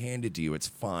going to be handed to you. It's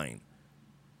fine.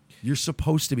 You're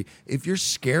supposed to be. If you're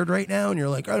scared right now and you're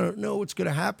like, I don't know what's going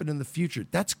to happen in the future,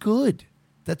 that's good.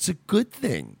 That's a good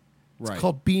thing. It's Right.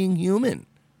 called being human.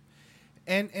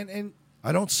 And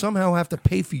I don't somehow have to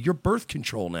pay for your birth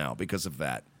control now because of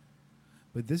that.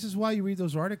 but this is why you read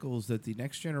those articles that the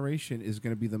next generation is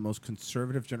going to be the most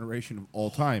conservative generation of all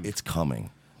time. It's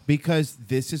coming. Because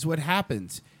this is what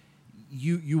happens.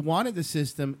 You wanted the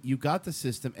system, you got the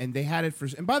system, and they had it for.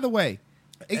 And by the way,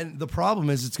 And the problem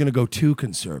is it's going to go too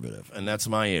conservative, and that's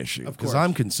my issue. Of Because course.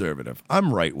 I'm conservative.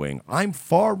 I'm right-wing. I'm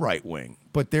far right-wing.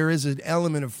 But there is an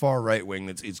element of far right-wing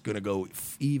that's it's going to go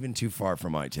even too far for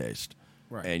my taste.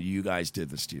 Right. And you guys did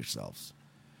this to yourselves.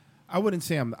 I wouldn't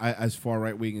say I'm as far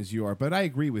right wing as you are, but I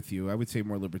agree with you. I would say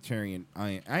more libertarian.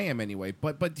 I am anyway.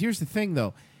 But here's the thing,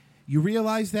 though. You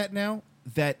realize that now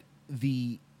that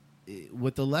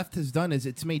what the left has done is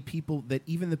it's made people that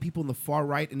even the people in the far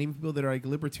right and even people that are like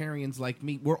libertarians like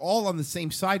me, we're all on the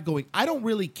same side going, I don't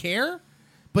really care,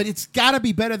 but it's got to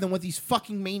be better than what these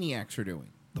fucking maniacs are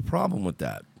doing. The problem with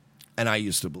that, and I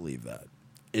used to believe that,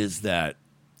 is that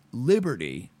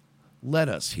liberty led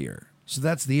us here. So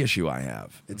that's the issue I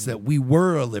have. It's that we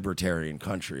were a libertarian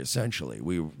country, essentially.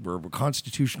 We were a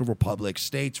constitutional republic,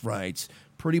 states' rights,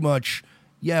 pretty much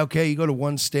yeah, okay, you go to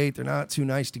one state, they're not too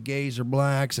nice to gays or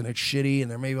blacks, and it's shitty,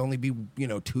 and there may only be,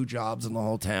 2 jobs in the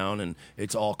whole town, and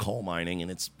it's all coal mining,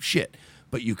 and it's shit.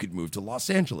 But you could move to Los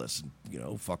Angeles,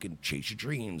 and, fucking chase your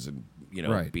dreams, and,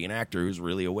 Right. be an actor who's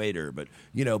really a waiter, but,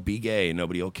 be gay, and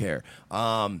nobody will care.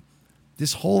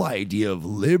 This whole idea of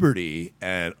liberty,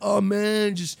 and, oh,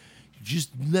 man, just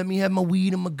let me have my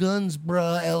weed and my guns,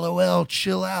 bruh, LOL,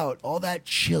 chill out. All that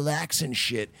chillaxing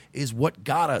shit is what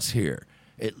got us here.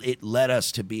 It led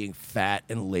us to being fat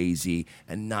and lazy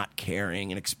and not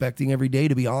caring and expecting every day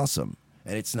to be awesome.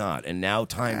 And it's not. And now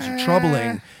times are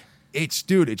troubling. It's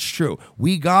true.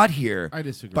 We got here I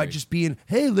disagree. by just being,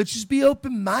 hey, let's just be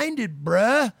open-minded,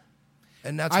 bruh.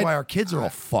 And that's why our kids are all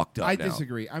fucked up I now.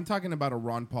 disagree. I'm talking about a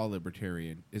Ron Paul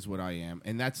libertarian is what I am,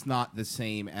 and that's not the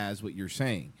same as what you're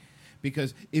saying.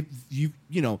 Because if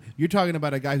you're talking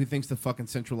about a guy who thinks the fucking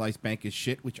centralized bank is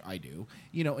shit, which I do,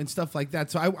 and stuff like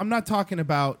that. So I'm not talking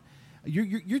about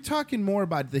you're talking more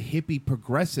about the hippie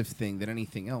progressive thing than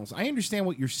anything else. I understand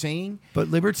what you're saying, But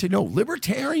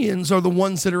libertarians are the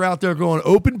ones that are out there going,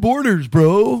 open borders,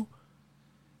 bro.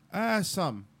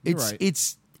 some you're right.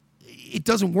 It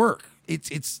doesn't work.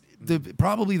 It's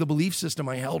probably the belief system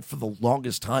I held for the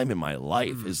longest time in my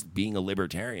life is being a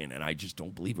libertarian, and I just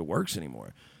don't believe it works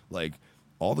anymore. Like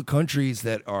all the countries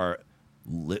that are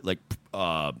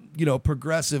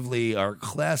progressively or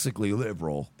classically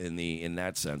liberal in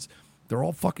that sense, they're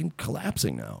all fucking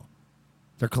collapsing now.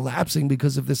 They're collapsing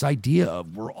because of this idea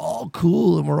of we're all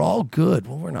cool and we're all good.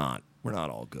 Well, we're not. We're not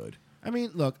all good. I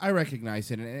mean, look, I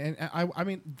recognize it, and I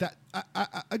mean that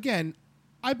again.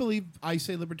 I believe I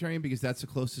say libertarian because that's the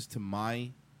closest to my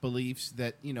beliefs.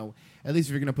 That at least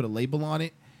if you're going to put a label on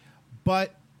it,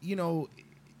 but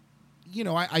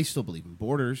I still believe in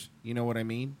borders. You know what I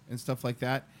mean, and stuff like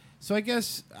that. So I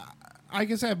guess I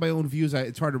have my own views.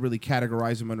 It's hard to really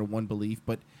categorize them under one belief,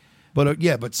 but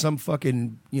But some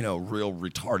fucking, real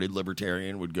retarded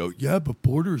libertarian would go, yeah, but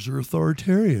borders are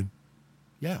authoritarian.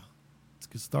 Yeah. It's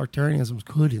because authoritarianism's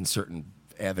good in certain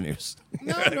avenues.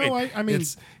 No, I mean,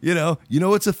 it's,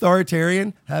 what's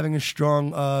authoritarian? Having a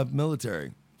strong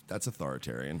military. That's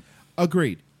authoritarian.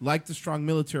 agreed. Like the strong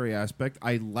military aspect,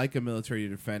 I like a military to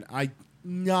defend.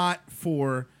 Not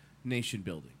for nation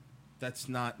building. That's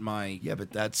not my. Yeah, but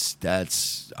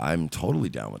I'm totally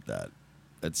down with that.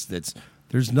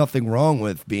 There's nothing wrong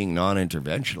with being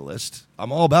non-interventionalist.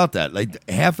 I'm all about that. Like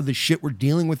half of the shit we're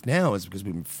dealing with now is because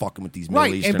we've been fucking with these Middle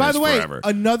Right, Easterners and by the way, forever.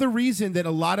 another reason that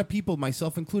a lot of people,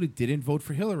 myself included, didn't vote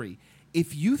for Hillary.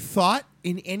 If you thought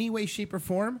in any way, shape, or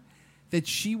form that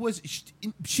she would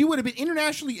have been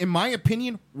internationally, in my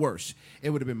opinion, worse.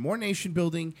 It would have been more nation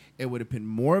building. It would have been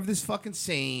more of this fucking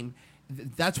same.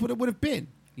 That's what it would have been.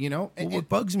 Well, what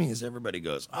bugs me is everybody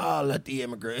goes, let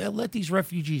these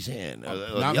refugees in.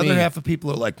 The not other me. half of people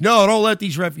are like, no, don't let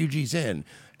these refugees in.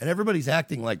 And everybody's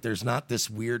acting like there's not this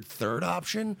weird third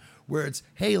option where it's,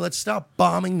 hey, let's stop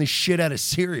bombing the shit out of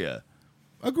Syria.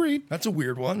 Agreed. That's a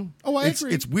weird one. Oh, I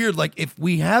agree. It's weird. Like, if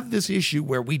we have this issue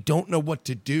where we don't know what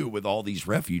to do with all these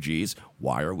refugees,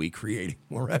 why are we creating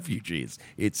more refugees?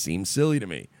 It seems silly to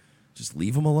me. Just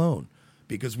leave them alone.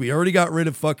 Because we already got rid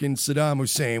of fucking Saddam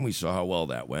Hussein. We saw how well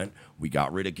that went. We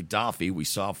got rid of Gaddafi. We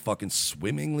saw how fucking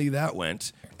swimmingly that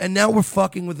went. And now we're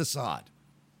fucking with Assad.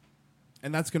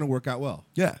 And that's going to work out well.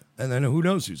 Yeah. And then who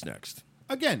knows who's next?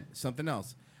 Again, something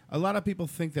else. A lot of people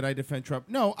think that I defend Trump.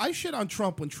 No, I shit on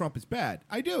Trump when Trump is bad.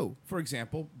 I do. For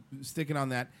example, sticking on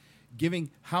that, giving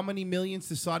how many millions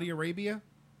to Saudi Arabia?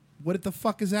 What the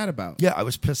fuck is that about? Yeah, I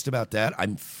was pissed about that.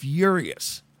 I'm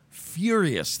furious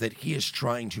that he is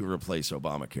trying to replace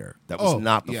Obamacare. That was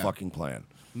not the fucking plan.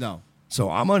 No. So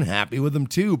I'm unhappy with him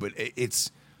too, but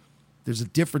there's a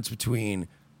difference between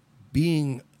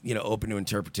being, open to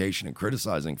interpretation and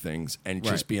criticizing things and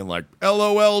just Right. being like,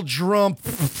 LOL Trump.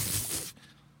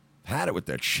 Had it with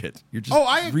that shit. You're just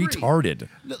I agree. retarded.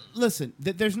 Listen,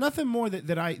 there's nothing more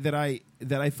that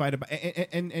I fight about.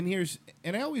 And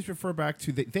I always refer back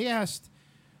to they asked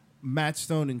Matt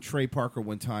Stone and Trey Parker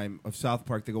one time of South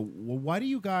Park. They go, well, why do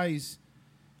you?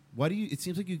 It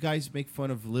seems like you guys make fun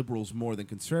of liberals more than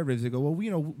conservatives. They go, well,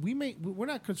 we're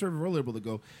not conservative or liberal. They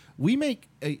go, we make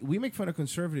fun of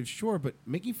conservatives, sure, but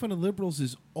making fun of liberals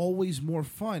is always more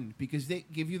fun because they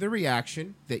give you the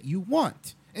reaction that you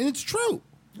want, and it's true.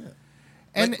 Yeah.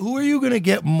 And who are you going to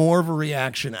get more of a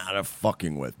reaction out of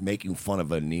fucking with? Making fun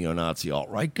of a neo-Nazi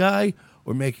alt-right guy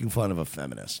or making fun of a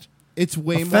feminist? it's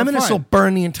way more Feminists fun. will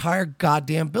burn the entire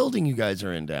goddamn building you guys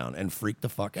are in down and freak the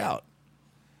fuck out.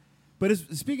 But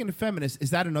speaking of feminists,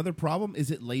 is that another problem?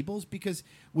 Is it labels? Because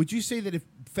would you say that if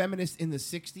feminists in the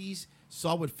 60s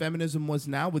saw what feminism was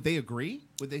now, would they agree?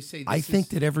 Would they say? I think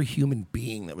that every human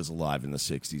being that was alive in the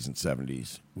 60s and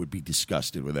 70s would be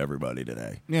disgusted with everybody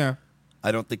today. Yeah.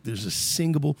 I don't think there's a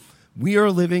single. We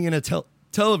are living in a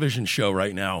television show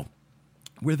right now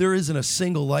where there isn't a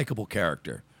single likable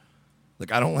character.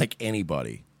 Like, I don't like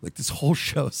anybody. Like, this whole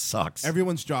show sucks.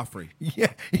 Everyone's Joffrey.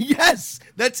 Yeah. Yes.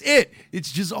 That's it.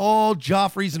 It's just all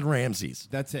Joffreys and Ramseys.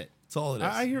 That's it. That's all it is.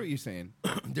 I hear what you're saying.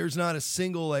 There's not a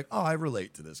single, like, oh, I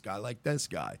relate to this guy, like this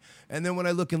guy. And then when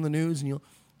I look in the news and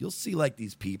you'll see, like,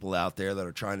 these people out there that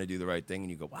are trying to do the right thing, and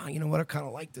you go, wow, you know what, I kind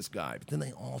of like this guy. But then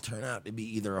they all turn out to be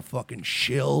either a fucking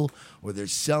shill, or they're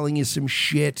selling you some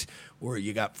shit, or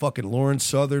you got fucking Lauren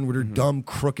Southern with her dumb,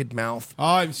 crooked mouth. Oh,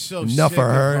 I'm so Enough sick of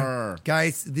of her. her.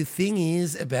 Guys, the thing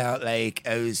is about, like,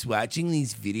 I was watching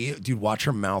these videos. Dude, watch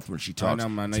her mouth when she talks. I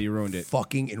know, you ruined it.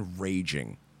 Fucking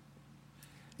enraging.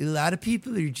 A lot of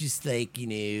people are just like,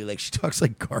 like she talks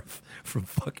like Garth from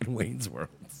fucking Wayne's World.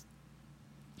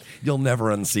 You'll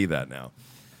never unsee that now.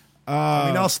 I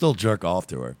mean, I'll still jerk off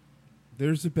to her.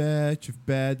 There's a batch of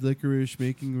bad licorice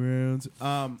making rounds.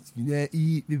 Yeah,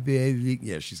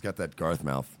 she's got that Garth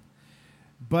mouth.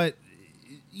 But,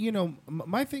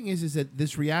 my thing is that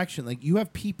this reaction, like, you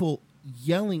have people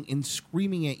yelling and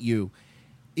screaming at you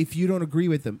if you don't agree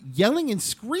with them. Yelling and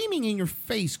screaming in your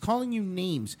face, calling you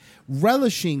names,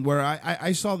 relishing. Where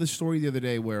I saw this story the other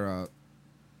day where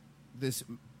this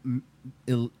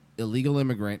illegal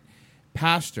immigrant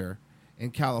pastor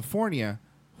in California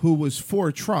who was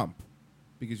for Trump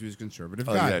because he was a conservative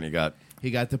guy. Yeah, and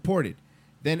he got deported.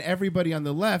 Then everybody on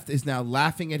the left is now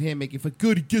laughing at him, making fun.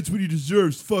 Good, he gets what he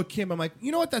deserves. Fuck him. I'm like,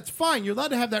 you know what? That's fine. You're allowed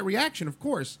to have that reaction, of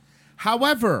course.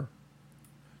 However,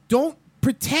 don't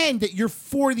pretend that you're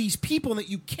for these people and that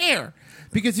you care.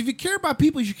 Because if you care about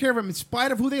people, you should care about them in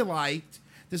spite of who they liked,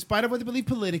 in spite of what they believe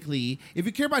politically. If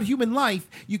you care about human life,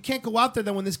 you can't go out there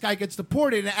then when this guy gets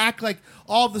deported and act like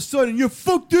all of a sudden, you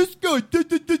fuck this guy.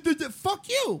 Fuck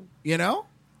you. You know?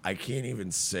 I can't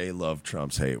even say love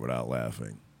Trump's hate without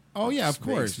laughing. Oh, yeah, of It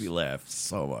course. makes me laugh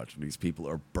so much when these people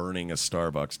are burning a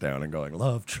Starbucks down and going,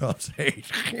 love Trump's hate.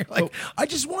 You're like, I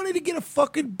just wanted to get a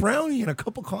fucking brownie and a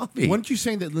cup of coffee. Weren't you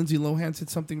saying that Lindsay Lohan said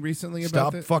something recently about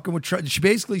Stop that? fucking with Trump. She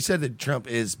basically said that Trump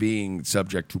is being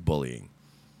subject to bullying,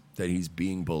 that he's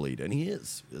being bullied, and he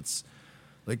is. It's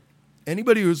like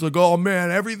anybody who's like, oh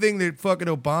man, everything that fucking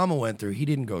Obama went through, he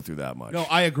didn't go through that much. No,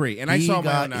 I agree, and I saw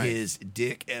my own got eyes. his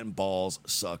dick and balls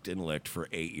sucked and licked for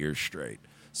 8 years straight.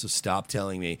 So stop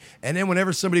telling me. And then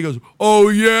whenever somebody goes, oh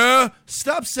yeah,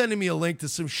 stop sending me a link to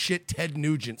some shit Ted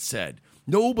Nugent said.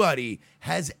 Nobody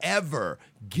has ever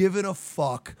given a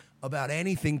fuck about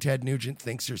anything Ted Nugent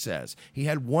thinks or says. He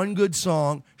had one good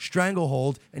song,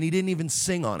 Stranglehold, and he didn't even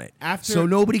sing on it. So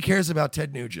nobody cares about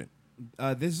Ted Nugent.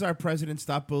 This is our president.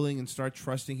 Stop bullying and start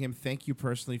trusting him. Thank you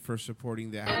personally for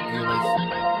supporting that.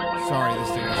 Sorry, this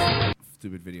thing is a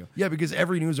stupid video. Yeah, because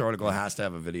every news article has to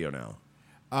have a video now.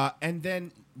 And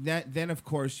then of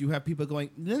course you have people going,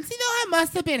 Lindsay Lohan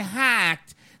must have been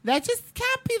hacked. That just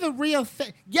can't be the real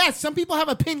thing. Yes, some people have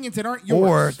opinions that aren't yours.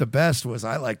 Or the best was,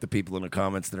 I like the people in the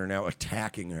comments that are now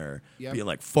attacking her, being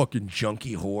like, fucking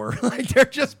junkie whore. Like, they're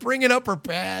just bringing up her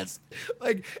past.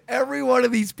 Like, every one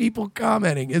of these people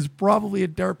commenting is probably a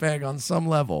dirtbag on some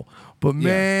level. But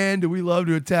man, do we love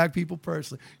to attack people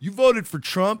personally. You voted for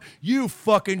Trump, you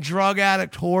fucking drug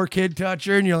addict, whore, kid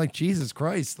toucher. And you're like, Jesus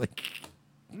Christ. Like,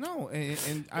 no,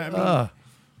 and I mean...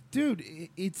 Dude,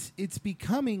 it's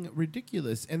becoming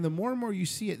ridiculous, and the more and more you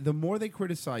see it, the more they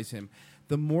criticize him,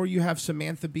 the more you have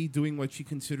Samantha Bee doing what she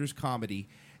considers comedy,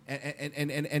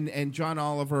 and John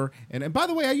Oliver, and by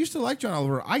the way, I used to like John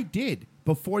Oliver. I did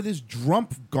before this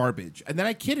Trump garbage, and then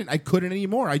I couldn't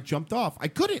anymore. I jumped off. I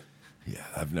couldn't. Yeah,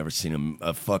 I've never seen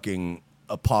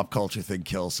a pop culture thing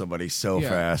kill somebody so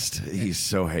fast. He's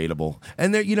so hateable.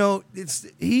 And there,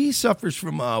 he suffers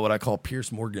from what I call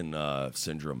Pierce Morgan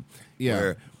syndrome. Yeah.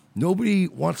 Where nobody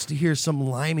wants to hear some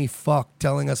limey fuck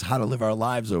telling us how to live our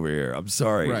lives over here. I'm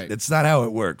sorry. Right. That's not how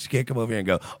it works. You can't come over here and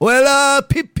go, well,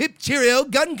 pip, pip, cheerio,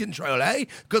 gun control, eh?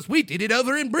 Because we did it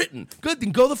over in Britain. Good,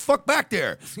 then go the fuck back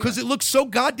there. Because it looks so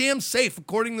goddamn safe,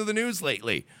 according to the news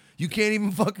lately. You can't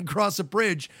even fucking cross a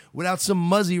bridge without some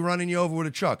muzzy running you over with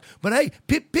a truck. But hey,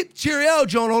 pip, pip, cheerio,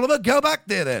 John Oliver, go back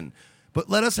there then. But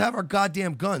let us have our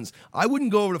goddamn guns. I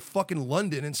wouldn't go over to fucking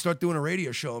London and start doing a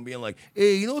radio show and being like,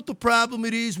 hey, you know what the problem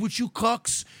it is with you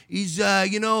cucks? Is,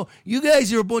 you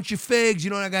guys are a bunch of fags.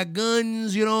 I got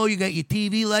guns, you got your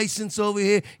TV license over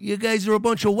here. You guys are a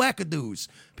bunch of wackadoos.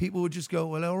 People would just go,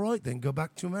 well, all right, then go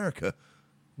back to America.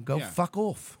 Go fuck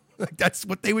off. Like that's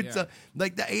what they would Yeah.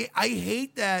 like. I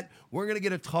hate that we're gonna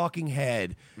get a talking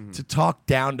head to talk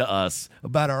down to us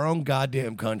about our own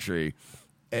goddamn country,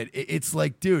 and it's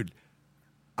like, dude,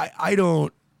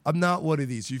 I'm not one of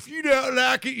these. If you don't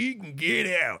like it, you can get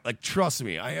out. Like, trust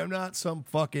me, I am not some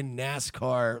fucking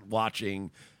NASCAR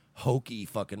watching hokey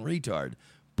fucking retard.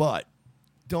 But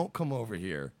don't come over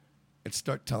here and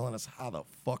start telling us how the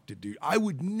fuck to do. I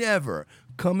would never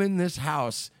come in this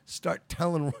house, start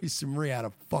telling Royce and Marie how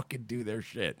to fucking do their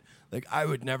shit. Like, I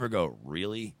would never go,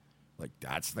 really? Like,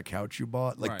 that's the couch you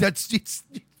bought? Like, Right. it's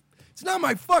not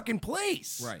my fucking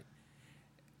place. Right.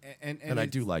 And I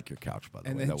do like your couch, by the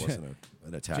and way. then That wasn't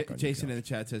an attack on Jason your in couch.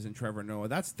 the chat says, and Trevor Noah,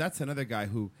 that's another guy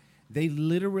who they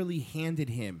literally handed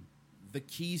him the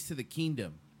keys to the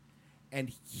kingdom,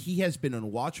 and he has been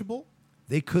unwatchable.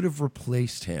 They could have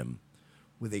replaced him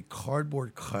with a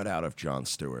cardboard cutout of Jon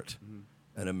Stewart,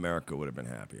 and America would have been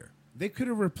happier. They could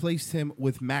have replaced him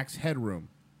with Max Headroom,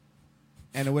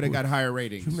 and it would have got higher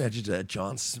ratings. Can you imagine that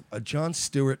a Jon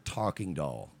Stewart talking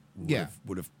doll Yeah.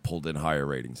 would have pulled in higher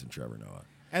ratings than Trevor Noah.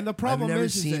 And the problem I've never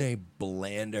is seen that, a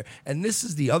blander. And this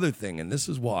is the other thing, and this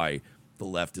is why the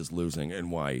left is losing and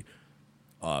why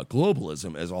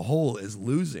globalism as a whole is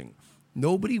losing.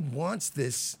 Nobody wants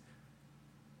this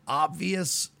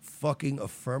obvious fucking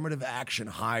affirmative action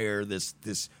hire, this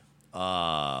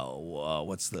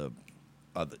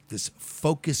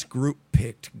focus group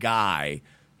picked guy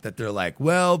that they're like,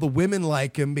 well, the women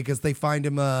like him because they find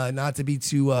him not to be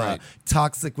too Right.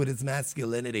 toxic with his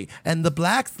masculinity, and the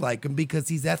blacks like him because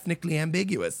he's ethnically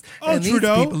ambiguous. Oh, and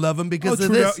Trudeau. these people love him because of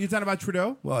Trudeau. this. You're talking about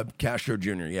Trudeau? Well, Castro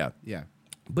Jr., yeah. Yeah.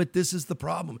 But this is the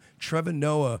problem. Trevor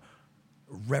Noah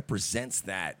represents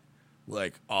that.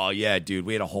 Like, oh, yeah, dude,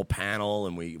 we had a whole panel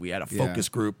and we had a focus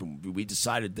group and we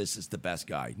decided this is the best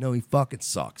guy. No, he fucking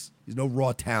sucks. He's no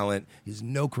raw talent. He's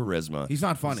no charisma. He's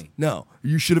not funny. No,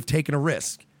 you should have taken a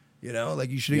risk. You know, like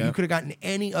you Yeah. could have gotten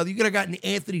any other. You could have gotten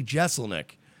Anthony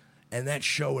Jeselnik, and that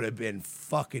show would have been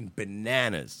fucking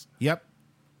bananas. Yep.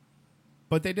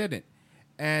 But they didn't.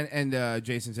 And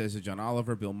Jason says to John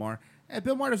Oliver, Bill Maher. And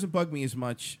Bill Maher doesn't bug me as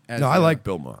much as No, I like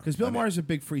Bill Maher. because Bill I mean- Maher is a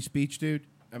big free speech dude.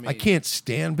 I mean, I can't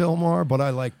stand Bill Maher, but I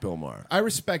like Bill Maher. I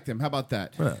respect him. How about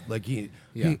that? Yeah, like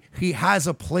Yeah. he has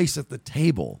a place at the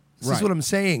table. This Right. is what I'm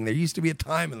saying. There used to be a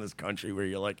time in this country where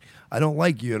you're like, I don't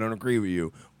like you, I don't agree with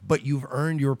you, but you've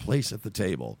earned your place at the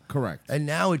table. Correct. And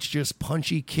now it's just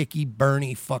punchy, kicky,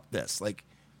 Bernie, fuck this. Like,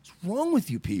 what's wrong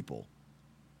with you people?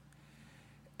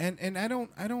 And I don't.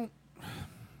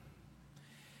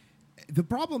 The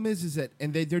problem is that,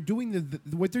 and they're doing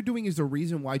what they're doing is the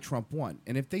reason why Trump won.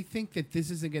 And if they think that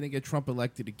this isn't going to get Trump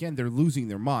elected again, they're losing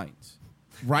their minds,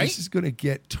 right? This is going to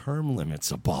get term limits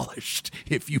abolished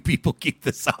if you people keep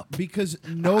this up. Because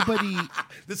nobody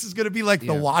This is going to be like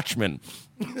Yeah. The Watchmen.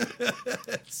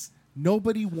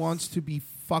 nobody wants to be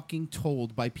fucking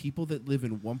told by people that live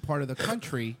in one part of the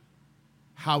country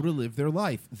how to live their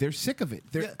life. They're sick of it.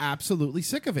 They're Yeah. absolutely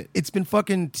sick of it. It's been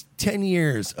fucking 10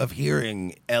 years of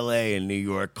hearing L.A. and New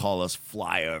York call us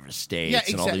flyover states Yeah,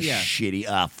 and all this yeah.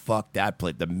 shitty, fuck that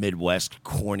place. The Midwest,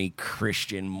 corny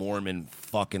Christian, Mormon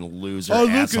fucking loser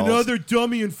assholes.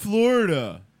 dummy in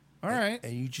Florida. All right.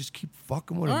 And you just keep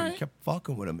fucking with them. All And right. you kept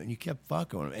fucking with them, and you kept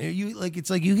fucking with them. And you like,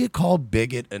 it's like you get called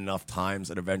bigot enough times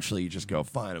that eventually you just go,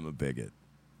 fine, I'm a bigot.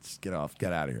 Just get out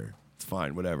of here. It's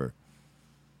fine, whatever.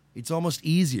 It's almost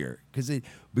easier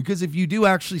because if you do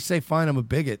actually say, fine, I'm a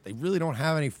bigot, they really don't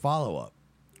have any follow up.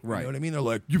 Right. You know what I mean? They're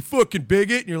like, you fucking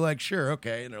bigot, and you're like, sure,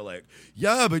 okay. And they're like,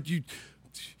 yeah, but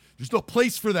there's no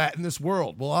place for that in this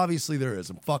world. Well, obviously there is.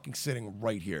 I'm fucking sitting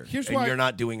right here. Here's and why- you're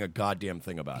not doing a goddamn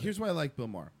thing about it. Here's why I like Bill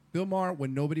Maher. Bill Maher,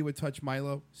 when nobody would touch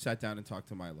Milo, sat down and talked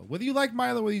to Milo. Whether you like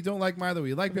Milo, whether you don't like Milo, whether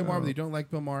you like Bill Maher, whether you don't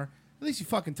like Bill Maher, at least you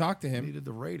fucking talk to him. Needed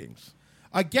the ratings.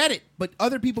 I get it, but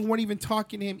other people weren't even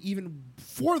talking to him even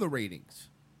for the ratings.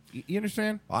 You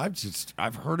understand?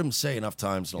 I've heard him say enough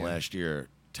times in the last year,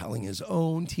 telling his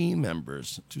own team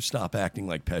members to stop acting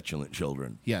like petulant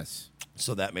children. Yes.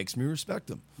 So that makes me respect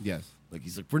him. Yes. Like,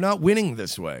 he's like, we're not winning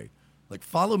this way. Like,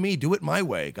 follow me, do it my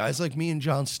way. Guys like me and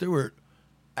Jon Stewart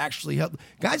actually help.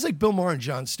 Guys like Bill Maher and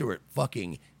Jon Stewart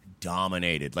fucking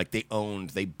dominated. Like, they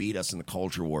beat us in the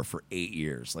culture war for 8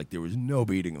 years. Like, there was no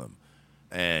beating them.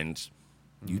 And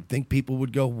you'd think people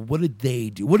would go, well, what did they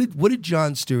do? What did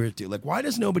Jon Stewart do? Like, why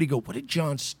does nobody go, what did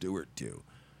Jon Stewart do?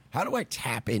 How do I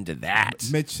tap into that?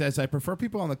 Mitch says, I prefer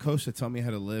people on the coast to tell me how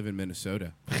to live in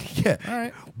Minnesota. Yeah. All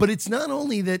right. But it's not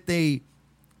only that they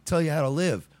tell you how to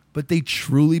live, but they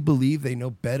truly believe they know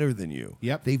better than you.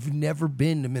 Yep. They've never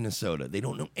been to Minnesota. They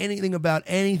don't know anything about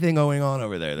anything going on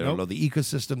over there. They don't Nope. know the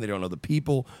ecosystem. They don't know the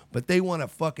people. But they want to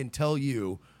fucking tell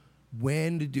you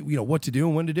when to do, what to do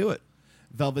and when to do it.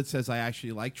 Velvet says, I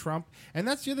actually like Trump. And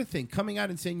that's the other thing. Coming out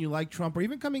and saying you like Trump, or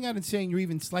even coming out and saying you're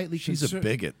even slightly She's a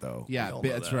bigot, though. Yeah, We all know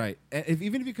that's that. right. And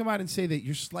even if you come out and say that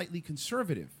you're slightly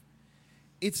conservative,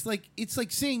 it's like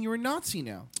saying you're a Nazi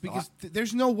now. Because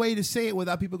there's no way to say it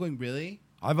without people going, really?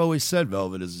 I've always said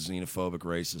Velvet is a xenophobic,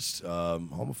 racist,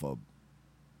 homophobe.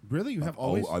 Really? You have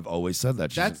always? I've always said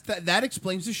that. That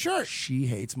explains the shirt. She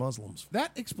hates Muslims.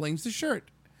 That explains the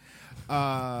shirt.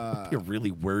 A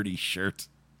really wordy shirt.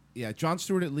 Yeah, Jon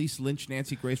Stewart at least lynched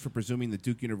Nancy Grace for presuming the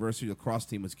Duke University lacrosse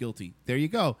team was guilty. There you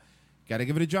go. Got to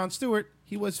give it to Jon Stewart.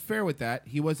 He was fair with that.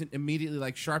 He wasn't immediately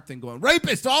like Sharpton going,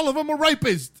 rapist! All of them are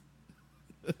rapists!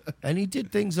 And he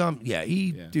did things,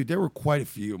 dude, there were quite a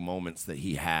few moments that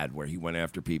he had where he went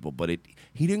after people, but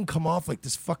he didn't come off like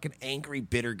this fucking angry,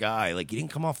 bitter guy. Like, he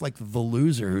didn't come off like the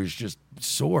loser who's just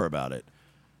sore about it.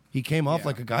 He came off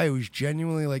like a guy who's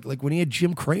genuinely, like when he had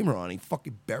Jim Cramer on, he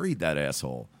fucking buried that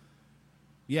asshole.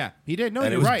 Yeah, he did. No, And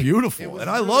it you're was right. beautiful. It was And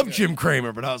I really love good. Jim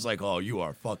Cramer, but I was like, oh, you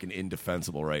are fucking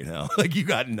indefensible right now. Like, you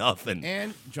got nothing.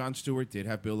 And Jon Stewart did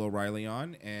have Bill O'Reilly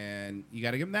on, and you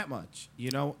got to give him that much.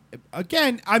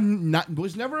 Again,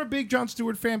 was never a big Jon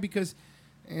Stewart fan because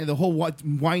the whole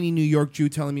whiny New York Jew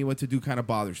telling me what to do kind of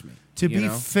bothers me. To be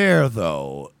fair,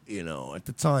 though, at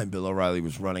the time, Bill O'Reilly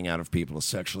was running out of people to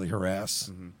sexually harass.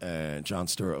 Mm-hmm. And Jon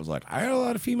Stewart was like, I had a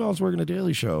lot of females working a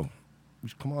Daily Show. You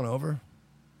should come on over.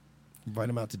 Invite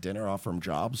them out to dinner, offer them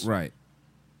jobs. Right.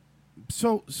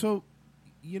 So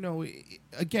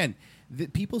again,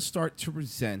 people start to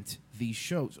resent these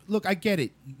shows. Look, I get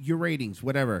it. Your ratings,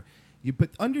 whatever. But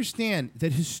understand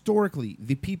that historically,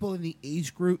 the people in the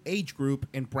age group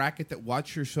and bracket that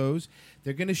watch your shows,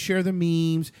 they're going to share the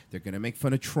memes. They're going to make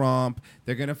fun of Trump.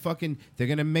 They're going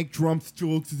to make Trump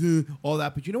jokes, all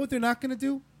that. But you know what they're not going to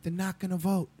do? They're not going to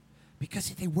vote.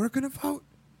 Because if they were going to vote,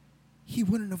 he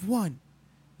wouldn't have won.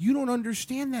 You don't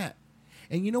understand that.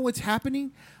 And you know what's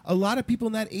happening? A lot of people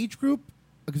in that age group,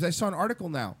 because I saw an article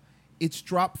now, it's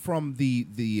dropped from the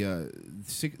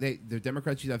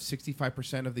Democrats used to have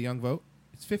 65% of the young vote.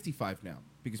 It's 55 now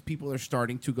because people are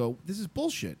starting to go, this is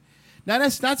bullshit. Now,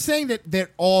 that's not saying that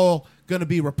they're all going to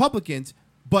be Republicans,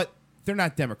 but they're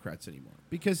not Democrats anymore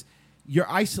because you're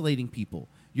isolating people.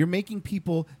 You're making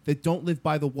people that don't live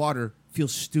by the water feel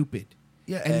stupid.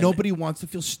 Yeah, and nobody wants to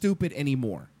feel stupid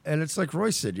anymore. And it's like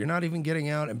Roy said, you're not even getting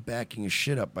out and backing your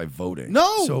shit up by voting.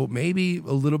 No! So maybe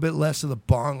a little bit less of the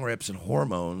bong rips and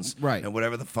hormones. Right. And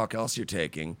whatever the fuck else you're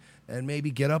taking. And maybe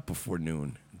get up before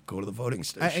noon. Go to the voting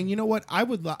station. And you know what? I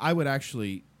would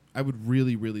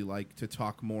really, really like to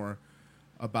talk more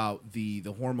about the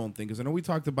hormone thing because I know we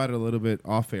talked about it a little bit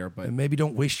off air, but And maybe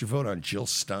don't waste your vote on Jill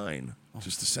Stein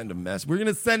just to send a message. We're going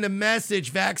to send a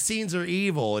message. Vaccines are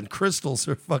evil and crystals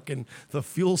are fucking the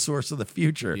fuel source of the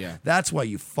future. Yeah. That's why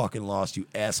you fucking lost, you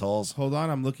assholes. hold on,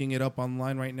 I'm looking it up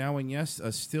online right now, and yes,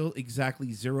 still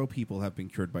exactly 0 people have been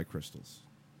cured by crystals.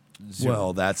 0.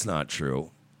 Well, that's not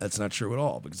true. That's not true at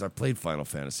all because I've played Final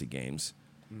Fantasy games.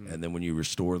 And then when you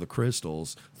restore the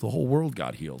crystals, the whole world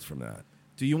got healed from that.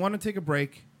 Do you want to take a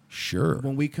break? Sure.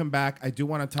 When we come back, I do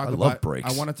want to talk I about. love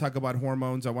breaks. I want to talk about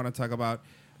hormones. I want to talk about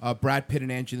Brad Pitt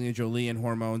and Angelina Jolie and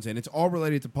hormones, and it's all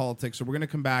related to politics. So we're going to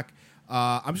come back.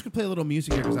 I'm just going to play a little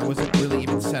music here because I wasn't really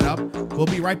even set up. We'll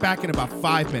be right back in about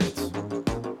 5 minutes.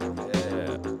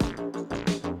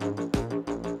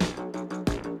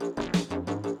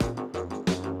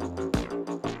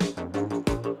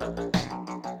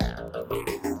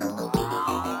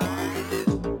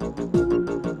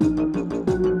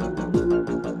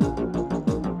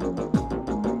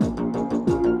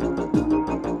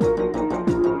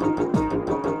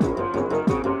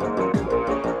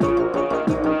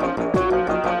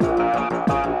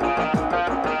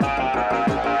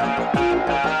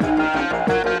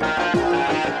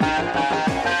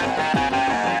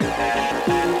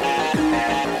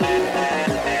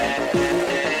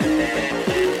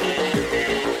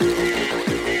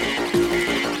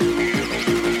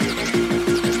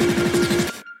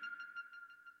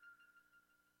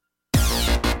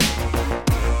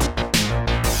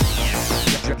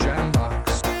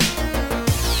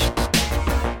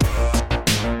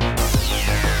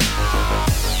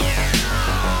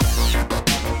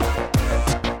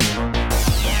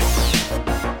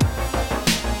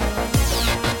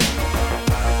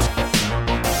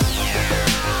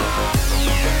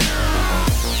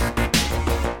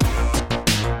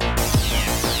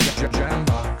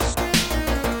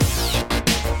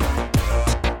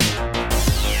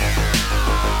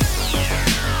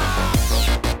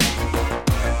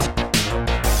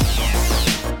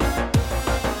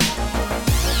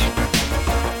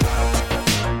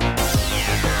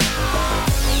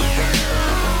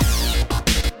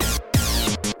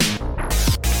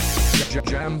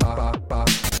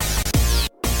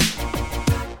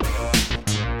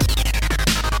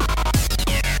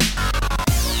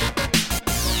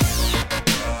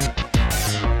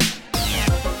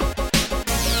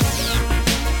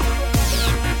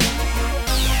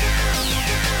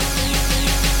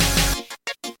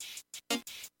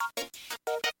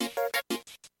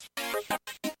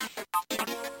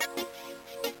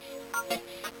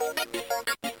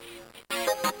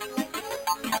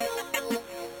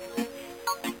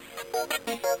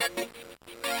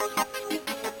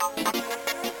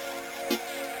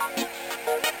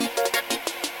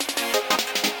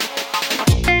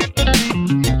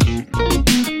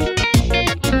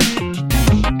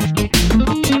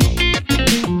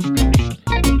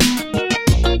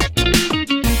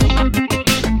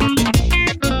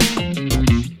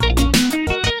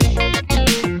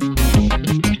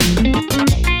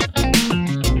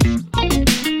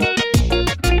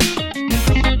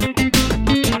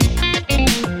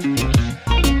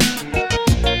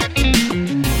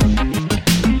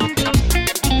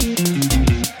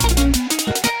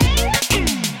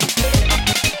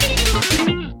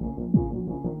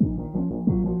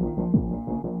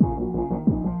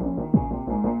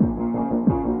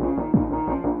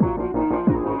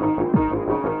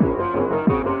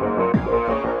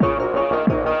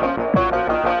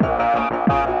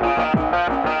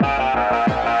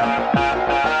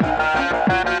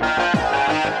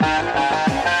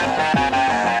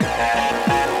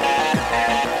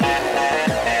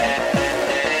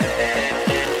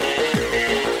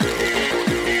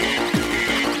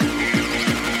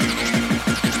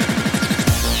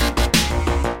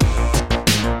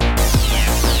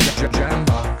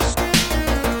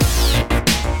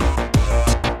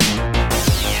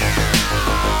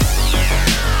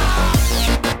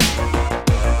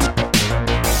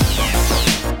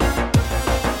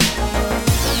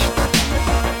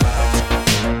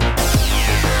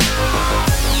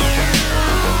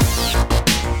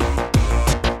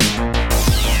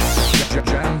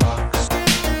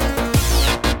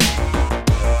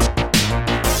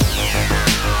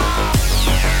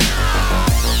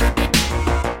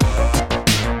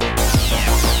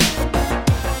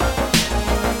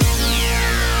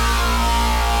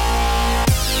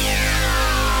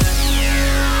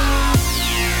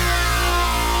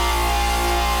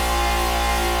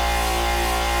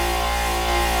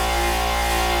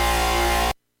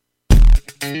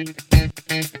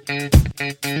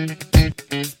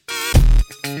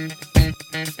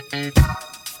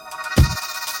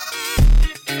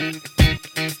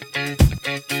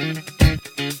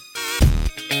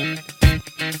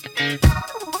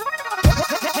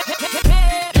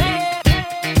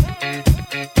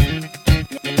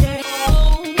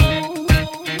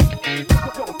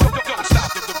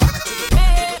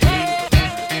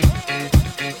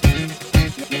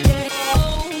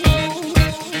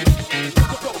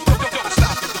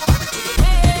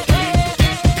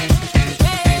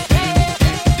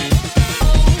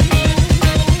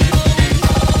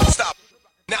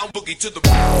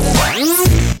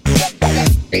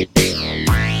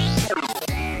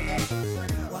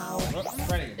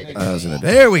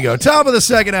 There we go. Top of the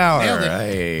second hour. Nailed it.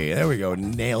 Hey, there we go.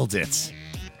 Nailed it.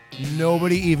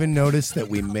 Nobody even noticed that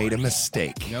we made a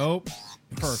mistake. Nope.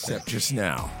 Perfect. Except just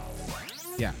now.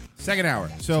 Yeah. Second hour.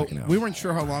 So Second hour. we weren't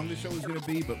sure how long the show was going to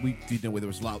be, but we did know there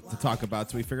was a lot to talk about,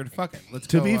 so we figured, fuck it. Let's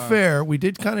To go. be fair, we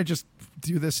did kind of just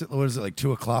do this at, what is it, like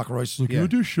 2 o'clock? Royce was like, Yeah. you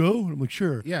want to do a show? And I'm like,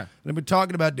 sure. Yeah. And I've been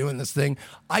talking about doing this thing.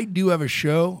 I do have a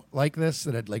show like this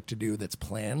that I'd like to do that's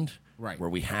planned. Right. Where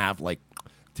we have, like,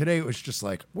 today it was just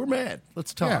like, we're mad.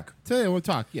 Let's talk. Yeah. Today we'll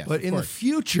talk. Yes. But of in the course.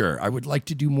 future, I would like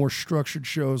to do more structured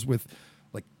shows with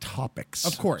like topics.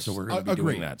 Of course. So we're going to be Agreed.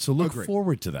 doing that. So look Agreed.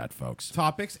 forward to that, folks.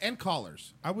 Topics and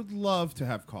callers. I would love to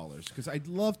have callers because I'd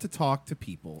love to talk to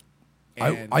people. I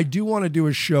And do want to do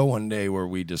a show one day where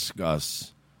we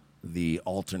discuss the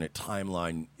alternate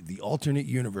timeline, the alternate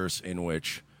universe in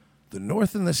which the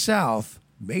North and the South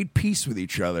made peace with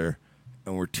each other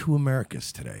and we're two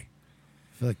Americas today.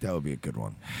 I feel like that would be a good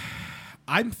one.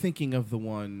 I'm thinking of the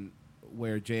one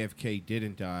where JFK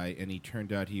didn't die and he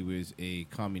turned out he was a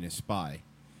communist spy.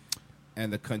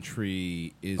 And the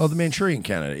country is Oh, the Manchurian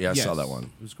Candidate. Yeah, I Yes. saw that one.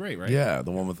 It was great, right? Yeah, the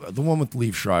one with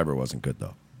Liev Schreiber wasn't good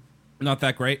though. Not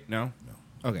that great? No?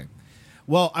 No. Okay.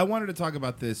 Well, I wanted to talk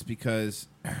about this because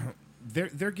they're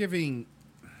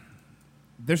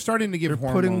starting to give They're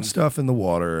hormones. putting stuff in the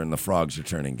water and the frogs are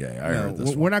turning gay. I No, heard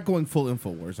this. we're not going full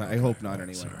InfoWars. I hope not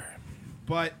anyway. Sorry.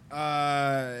 But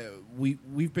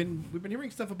we've been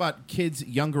hearing stuff about kids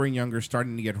younger and younger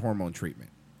starting to get hormone treatment.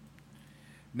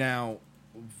 Now,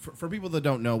 for people that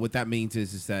don't know, what that means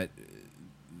is that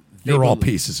they You're all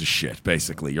believe- pieces of shit,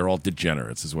 basically. You're all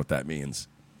degenerates, is what that means.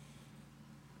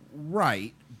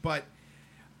 right, but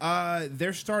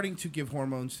they're starting to give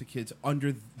hormones to kids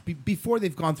before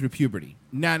they've gone through puberty.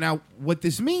 Now, what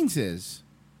this means is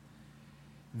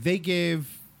they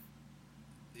give.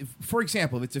 For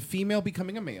example, if it's a female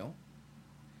becoming a male,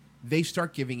 they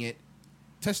start giving it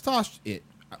testosterone.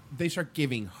 They start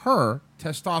giving her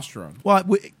testosterone. Well,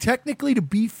 technically,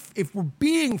 if we're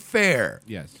being fair,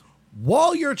 Yes.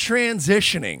 while you're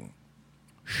transitioning,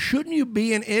 shouldn't you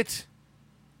be in it?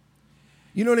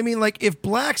 You know what I mean? Like, if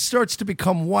black starts to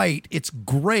become white, it's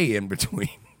gray in between,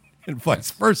 and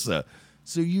vice versa.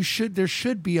 So there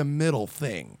should be a middle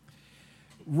thing.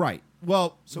 Right.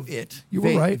 Well, So you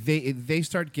were right. They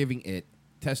start giving it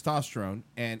testosterone,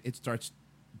 and it starts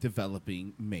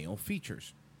developing male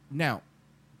features. Now,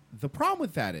 the problem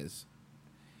with that is,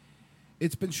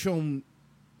 it's been shown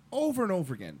over and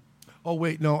over again. Oh,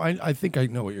 wait, no, I think I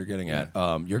know what you're getting at.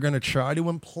 You're going to try to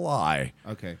imply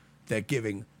Okay. that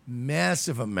giving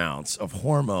massive amounts of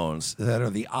hormones that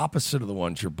are the opposite of the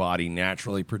ones your body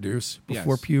naturally produce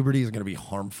before Yes. puberty is going to be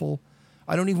harmful.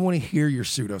 I don't even want to hear your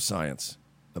pseudoscience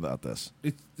about this.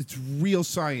 It's real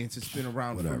science. It's been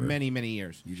around Whatever. for many, many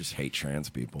years. You just hate trans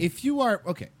people. If you are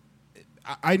okay,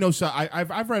 I know. So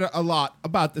I've read a lot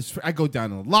about this. I go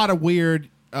down a lot of weird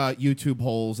YouTube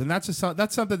holes, and that's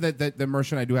something that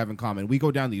Mercer and I do have in common. We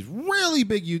go down these really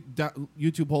big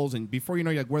YouTube holes, and before you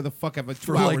know, you're like, where the fuck have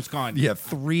 2 hours gone? Yeah,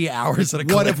 3 hours at a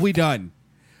What clip. have we done?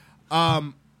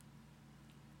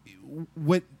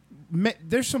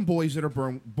 There's some boys that are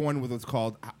born with what's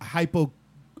called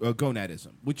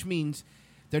hypogonadism, which means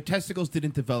their testicles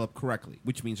didn't develop correctly,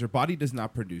 which means their body does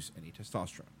not produce any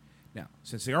testosterone. Now,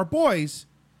 since they are boys,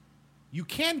 you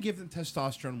can give them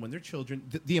testosterone when they're children,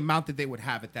 the amount that they would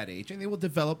have at that age, and they will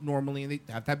develop normally, and they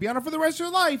have to be on it for the rest of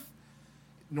their life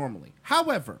normally.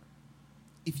 However,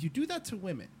 if you do that to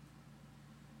women,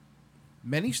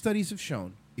 many studies have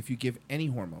shown if you give any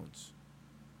hormones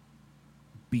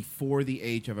before the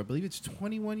age of, I believe it's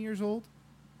 21 years old,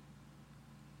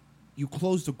 you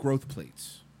close the growth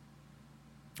plates.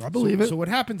 I believe it. So what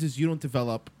happens is you don't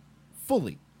develop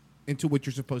fully into what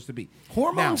you're supposed to be.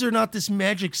 Hormones Now, are not this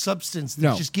magic substance that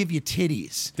No. just give you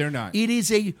titties. They're not. It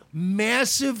is a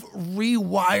massive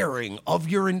rewiring of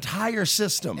your entire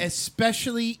system.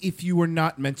 especially if you were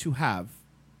not meant to have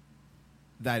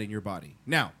that in your body.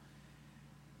 Now,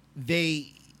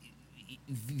 the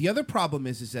other problem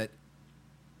is that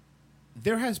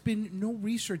there has been no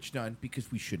research done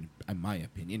because we shouldn't, in my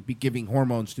opinion, be giving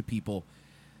hormones to people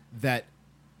that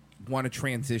want to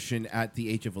transition at the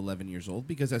age of 11 years old.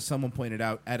 Because as someone pointed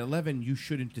out, at 11, you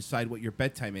shouldn't decide what your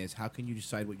bedtime is. How can you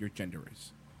decide what your gender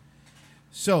is?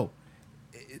 So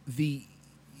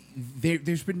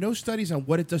there's been no studies on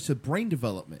what it does to brain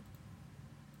development.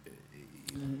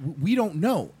 We don't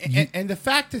know. And the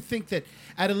fact to think that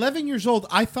at 11 years old,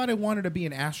 I thought I wanted to be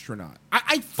an astronaut.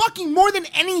 I fucking, more than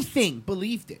anything,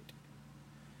 believed it.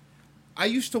 I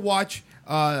used to watch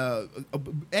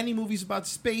any movies about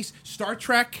space, Star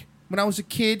Trek, when I was a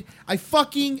kid. I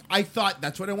thought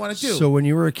that's what I want to do. So when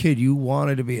you were a kid, you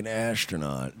wanted to be an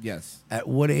astronaut. Yes. At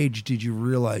what age did you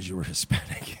realize you were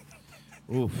Hispanic?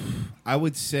 Oof. I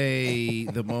would say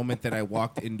the moment that I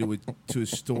walked into a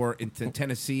store in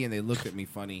Tennessee and they looked at me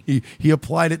funny. He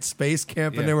applied at space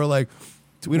camp and they were like,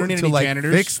 we don't need to any like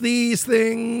janitors. fix these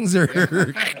things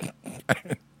or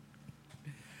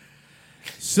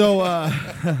So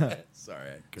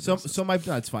sorry. so my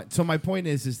no, it's fine. So my point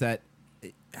is that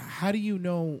how do you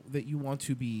know that you want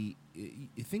to be?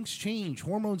 Things change.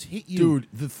 Hormones hit you, Dude,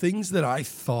 the things that I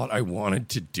thought I wanted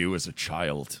to do as a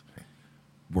child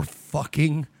were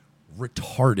fucking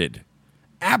retarded.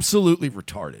 Absolutely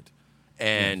retarded.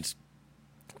 And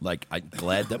like I'm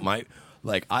glad that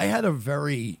I had a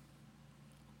very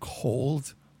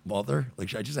cold mother.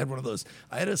 Like I just had one of those.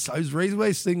 I was raised by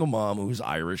a single mom who was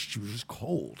Irish. She was just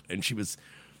cold. And she was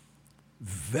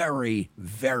very,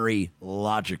 very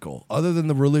logical. Other than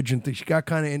the religion thing. She got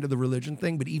kind of into the religion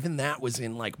thing, but even that was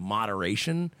in like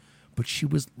moderation. But she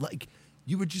was like,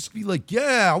 you would just be like,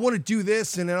 yeah, I want to do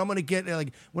this, and then I'm going to get,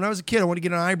 like, when I was a kid, I want to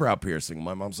get an eyebrow piercing.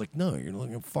 My mom's like, no, you're like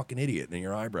a fucking idiot, and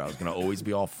your eyebrow is going to always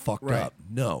be all fucked up.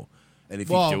 No. And if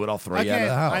you do it, I'll throw you out of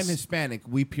the house. I'm Hispanic.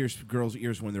 We pierce girls'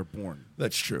 ears when they're born.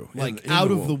 That's true. Like,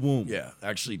 out of the womb. Yeah.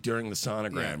 Actually, during the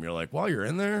sonogram, you're like, while you're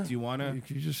in there, Do you want to?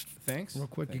 you just, Thanks. real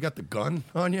quick, you got the gun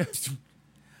on you?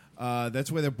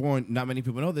 That's where they're born. Not many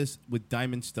people know this. With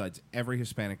diamond studs, every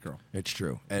Hispanic girl. It's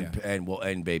true. And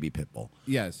baby Pitbull.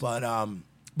 Yes.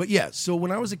 But yeah, so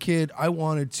when I was a kid, I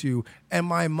wanted to, and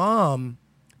my mom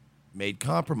made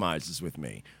compromises with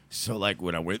me. So like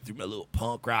when I went through my little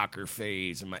punk rocker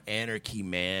phase and my anarchy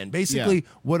man, basically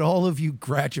what all of you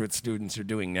graduate students are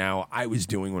doing now, I was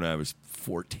doing when I was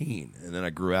 14, and then I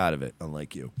grew out of it,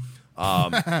 unlike you.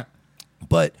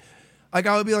 But like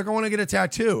I would be like, I want to get a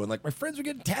tattoo, and like my friends were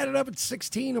getting tatted up at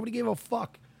 16. Nobody gave a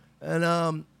fuck, and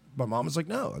my mom was like,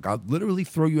 no, like I'll literally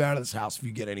throw you out of this house if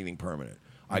you get anything permanent.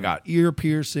 I got ear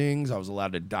piercings. I was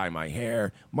allowed to dye my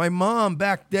hair. My mom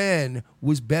back then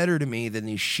was better to me than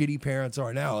these shitty parents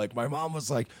are now. Like, my mom was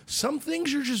like, some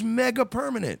things are just mega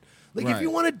permanent. Like, if you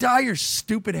want to dye your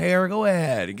stupid hair, go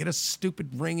ahead and get a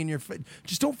stupid ring in your face.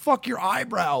 Just don't fuck your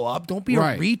eyebrow up. Don't be a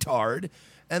retard.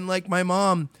 And, like, my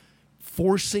mom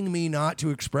forcing me not to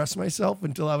express myself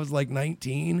until I was like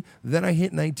 19. Then I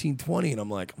hit 19, 20, and I'm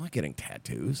like, I'm not getting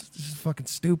tattoos. This is fucking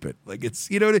stupid. Like, it's,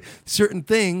 you know, certain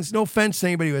things, no offense to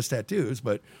anybody who has tattoos,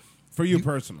 but for you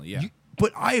personally, yeah.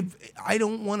 But I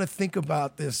don't want to think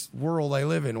about this world I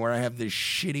live in where I have this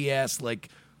shitty ass, like,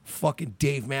 fucking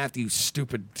Dave Matthews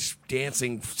stupid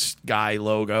dancing guy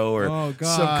logo or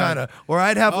some kind of, or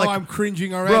I'd have like, I'm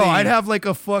cringing already. Bro, I'd have like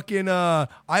a fucking, I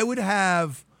would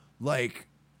have like,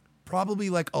 probably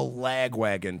like a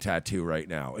Lagwagon tattoo right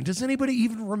now. And does anybody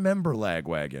even remember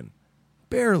Lagwagon?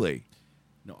 Barely.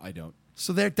 No, I don't.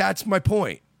 So that's my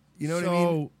point. You know what I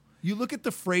mean? You look at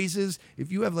the phrases, if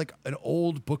you have like an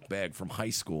old book bag from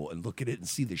high school and look at it and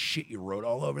see the shit you wrote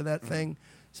all over that thing,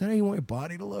 is that how you want your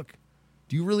body to look?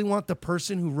 Do you really want the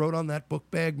person who wrote on that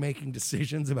book bag making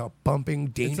decisions about pumping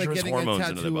dangerous hormones into their body? It's like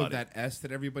getting a tattoo of that S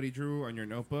that everybody drew on your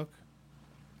notebook.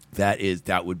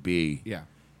 That would be. Yeah.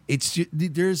 It's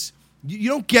just, you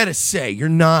don't get a say. You're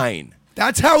 9.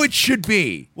 That's how it should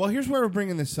be. Well, here's where we're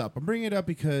bringing this up. I'm bringing it up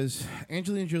because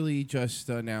Angelina Jolie just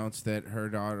announced that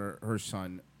her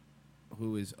son,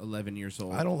 who is 11 years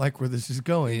old. I don't like where this is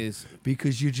going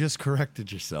because you just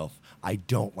corrected yourself. I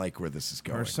don't like where this is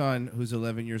going. Her son, who's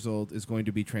 11 years old, is going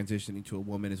to be transitioning to a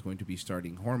woman, is going to be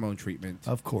starting hormone treatment.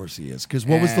 Of course he is. Because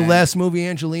what was the last movie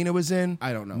Angelina was in?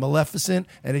 I don't know. Maleficent,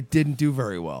 and it didn't do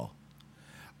very well.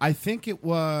 I think it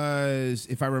was,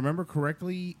 if I remember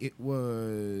correctly, it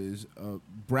was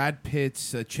Brad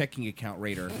Pitt's checking account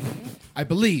raider. I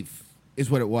believe is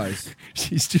what it was.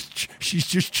 She's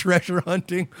just treasure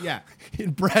hunting. Yeah.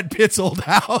 In Brad Pitt's old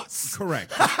house.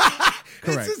 Correct.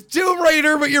 It's this Tomb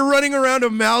Raider, but you're running around a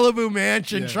Malibu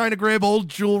mansion trying to grab old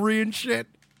jewelry and shit.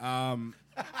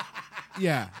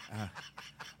 Yeah.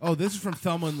 Oh, this is from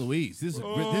Thelma and Louise. This is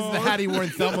the hat he wore in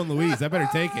Thelma and Louise. I better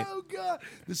take it. Oh God!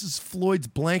 This is Floyd's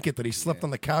blanket that he slept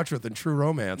on the couch with in True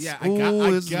Romance. Yeah, Ooh,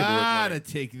 I this is gonna look gotta like-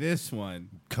 take this one.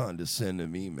 condescend to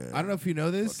me, man. I don't know if you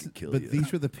know this, Fucking kill but you.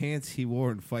 these were the pants he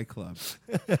wore in Fight Club.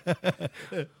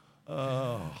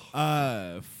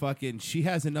 Fucking, she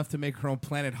has enough to make her own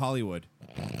Planet Hollywood.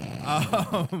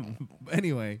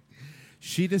 Anyway,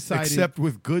 she decided. Except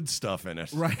with good stuff in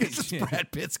it. Right. It's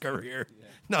Brad Pitt's career,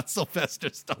 not Sylvester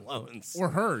Stallone's. or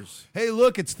hers. Hey,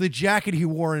 look, it's the jacket he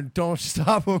wore in Don't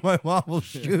Stop When My Mom Will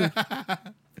Shoot.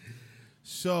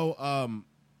 So,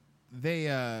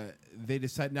 they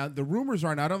decide. Now, the rumors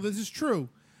are, and I don't know if this is true,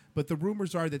 but the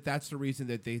rumors are that that's the reason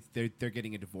that they're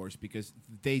getting a divorce, because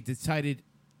they decided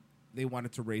they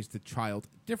wanted to raise the child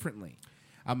differently.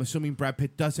 I'm assuming Brad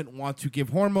Pitt doesn't want to give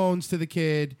hormones to the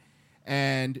kid,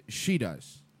 and she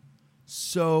does.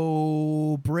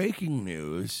 So, breaking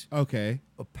news. Okay.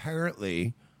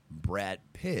 Apparently, Brad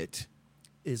Pitt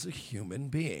is a human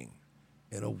being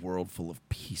in a world full of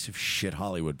piece of shit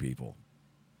Hollywood people.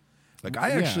 Like,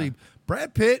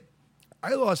 Brad Pitt,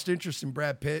 I lost interest in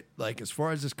Brad Pitt, like, as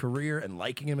far as his career and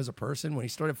liking him as a person when he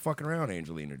started fucking around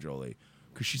Angelina Jolie.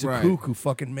 Because she's a Right. kook who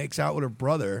fucking makes out with her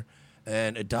brother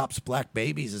and adopts black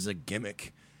babies as a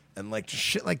gimmick. And, like,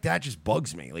 shit like that just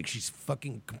bugs me. Like, she's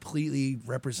fucking completely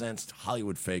represents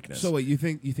Hollywood fakeness. So wait, you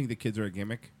think the kids are a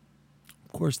gimmick?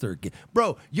 Of course they're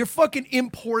bro, you're fucking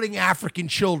importing African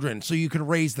children so you can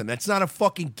raise them. That's not a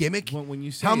fucking gimmick. Well, when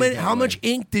you say how it many that how way. much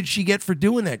ink did she get for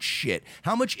doing that shit?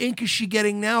 How much ink is she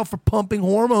getting now for pumping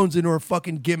hormones into her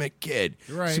fucking gimmick kid?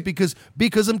 Right. So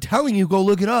because I'm telling you, go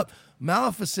look it up.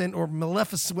 Maleficent or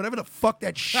Maleficent, whatever the fuck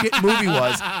that shit movie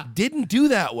was, didn't do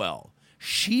that well.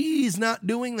 She's not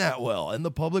doing that well, and the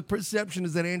public perception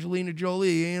is that Angelina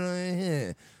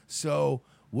Jolie, so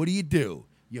what do?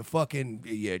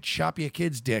 You chop your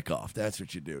kid's dick off. That's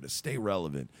what you do to stay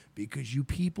relevant, because you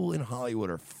people in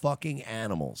Hollywood are fucking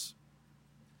animals.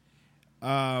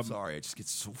 Sorry, I just get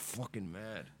so fucking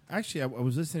mad. Actually, I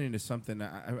was listening to something.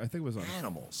 I think it was on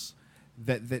Animals.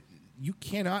 that you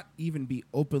cannot even be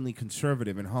openly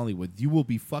conservative in Hollywood. You will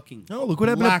be fucking No, look what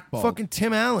happened to blackballed. fucking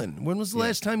Tim Allen. When was the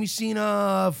last time you seen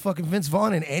fucking Vince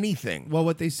Vaughn in anything? Well,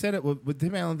 what they said with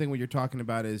Tim Allen thing, what you're talking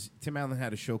about is Tim Allen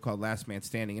had a show called Last Man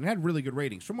Standing, and it had really good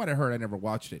ratings. From what I heard, I never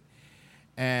watched it,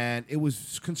 and it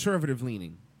was conservative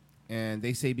leaning, and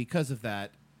they say because of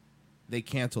that, they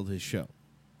canceled his show.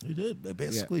 They did. They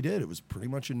basically did. It was pretty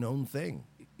much a known thing.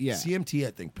 Yeah. CMT,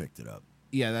 I think, picked it up.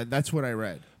 Yeah, that's what I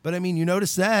read. But I mean, you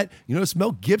notice that. You notice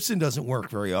Mel Gibson doesn't work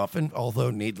very often, although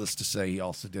needless to say, he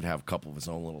also did have a couple of his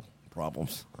own little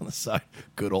problems on the side.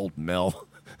 Good old Mel.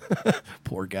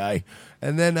 Poor guy.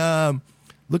 And then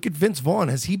look at Vince Vaughn.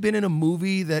 Has he been in a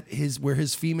movie where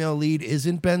his female lead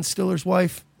isn't Ben Stiller's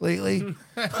wife lately?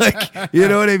 Like, you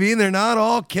know what I mean? They're not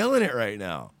all killing it right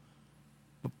now.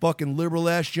 But fucking liberal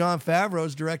ass Jon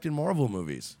Favreau's directing Marvel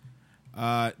movies.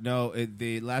 No,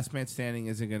 the Last Man Standing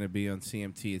isn't going to be on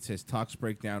CMT. It says talks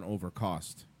break down over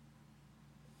cost.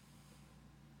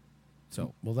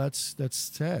 So, Well, that's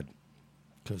sad.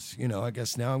 Because, I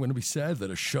guess now I'm going to be sad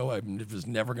that a show I was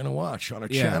never going to watch on a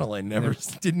Yeah. channel I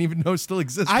didn't even know still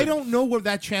existed. I don't know where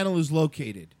that channel is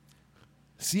located.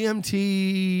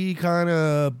 CMT kind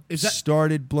of Is that-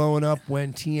 started blowing up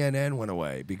when TNN went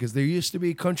away, because there used to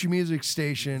be a country music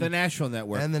station The Nashville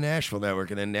Network. and the Nashville Network,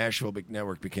 and then Nashville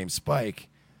Network became Spike,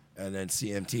 and then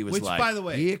CMT was Which, like, by the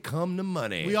way, here come the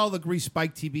money. we all agree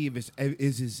Spike TV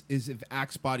is if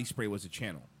Axe Body Spray was a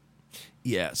channel.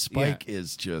 Yeah, Spike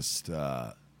is just.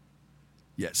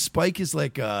 Spike is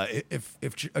like if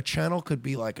a channel could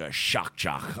be like a shock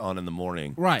jock on in the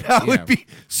morning, Right, That yeah. would be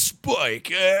Spike.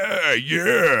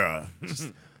 Yeah.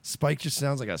 Spike just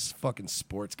sounds like a fucking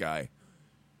sports guy.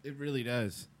 It really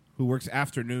does. Who works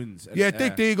afternoons. Yeah, I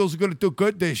think the Eagles are going to do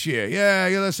good this year. Yeah,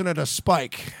 you're listening to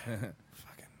Spike.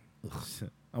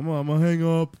 I'm gonna hang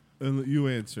up and let you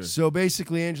answer. So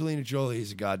basically, Angelina Jolie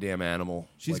is a goddamn animal.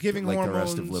 She's like, giving like the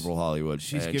rest of hormones. liberal Hollywood.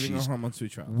 She's and giving her hormones to a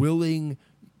child. willing,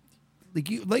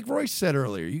 like Royce said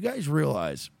earlier, you guys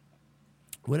realize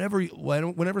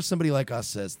whenever somebody like us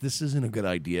says this isn't a good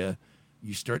idea,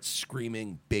 you start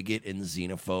screaming bigot and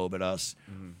xenophobe at us.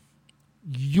 Mm-hmm.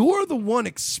 You're the one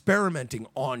experimenting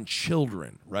on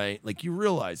children, right? Like, you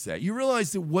realize that. You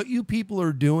realize that what you people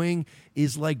are doing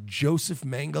is like Joseph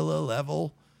Mengele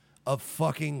level of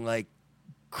fucking like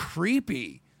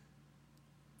creepy.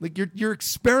 Like, you're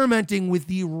experimenting with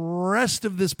the rest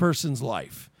of this person's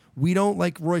life. We don't,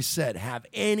 like Royce said, have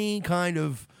any kind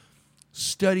of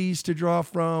studies to draw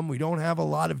from. We don't have a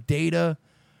lot of data.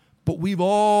 But we've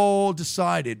all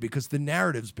decided, because the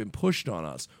narrative's been pushed on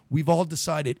us, we've all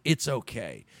decided it's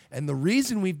okay. And the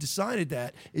reason we've decided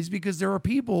that is because there are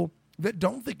people that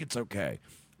don't think it's okay.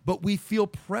 But we feel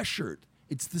pressured.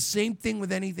 It's the same thing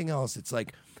with anything else. It's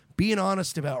like being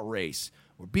honest about race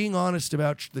or being honest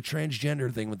about the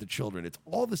transgender thing with the children. It's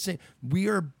all the same. We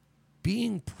are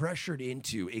being pressured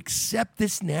into accept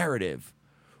this narrative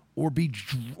or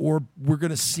we're going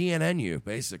to CNN you,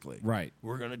 basically. Right.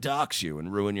 We're going to dox you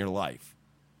and ruin your life.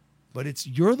 But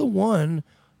you're the one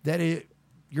that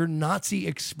you're Nazi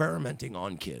experimenting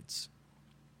on kids.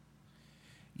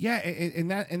 Yeah,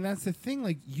 and that's the thing.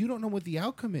 Like, you don't know what the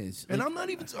outcome is. And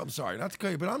Like, I'm sorry not to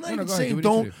cut you, but I'm not No, even go ahead. saying Do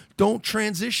what you need to don't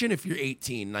transition if you're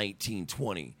 18, 19,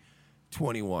 20,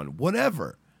 21,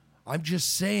 whatever. I'm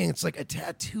just saying it's like a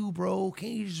tattoo, bro.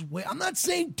 Can't you just wait? I'm not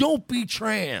saying don't be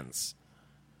trans,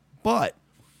 but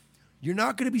you're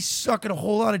not going to be sucking a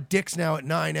whole lot of dicks now at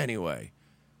 9 anyway.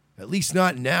 At least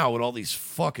not now with all these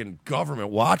fucking government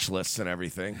watch lists and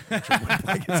everything.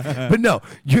 But no,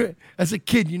 as a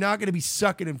kid, you're not going to be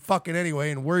sucking and fucking anyway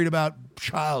and worried about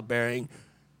childbearing.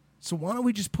 So why don't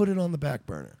we just put it on the back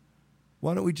burner?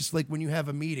 Why don't we just, like, when you have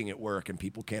a meeting at work and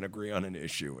people can't agree on an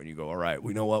issue and you go, all right,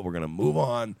 we know what? We're going to move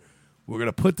on. We're going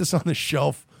to put this on the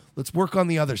shelf. Let's work on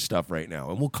the other stuff right now.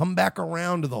 And we'll come back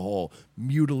around to the whole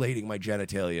mutilating my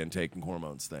genitalia and taking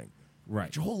hormones thing. Right.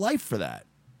 It's your whole life for that.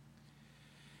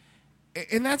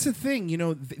 And that's the thing,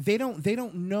 they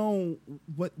don't know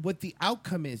what the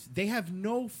outcome is. They have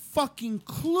no fucking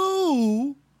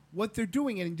clue what they're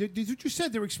doing. And that's what you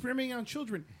said. They're experimenting on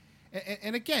children.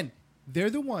 And again, they're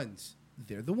the ones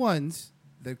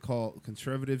that call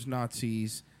conservatives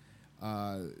Nazis. But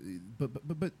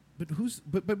who's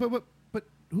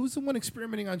the one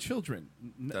experimenting on children?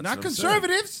 Not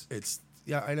conservatives.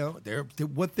 I know.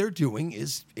 What they're doing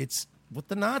is it's what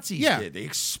the Nazis Yeah. did. They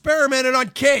experimented on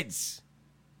kids.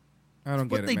 I don't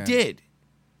get What it, they man. did.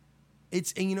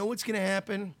 And you know what's going to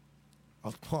happen?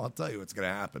 I'll tell you what's going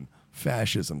to happen.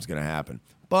 Fascism's going to happen.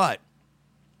 But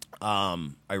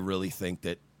I really think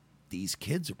that these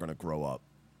kids are going to grow up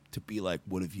to be like,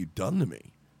 what have you done to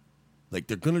me? Like,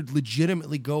 they're going to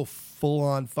legitimately go full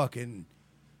on fucking.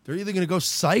 They're either going to go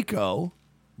psycho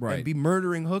and be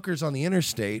murdering hookers on the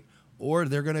interstate, or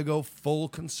they're going to go full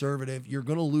conservative. You're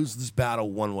going to lose this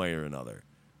battle one way or another.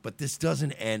 But this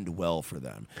doesn't end well for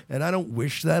them. And I don't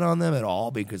wish that on them at all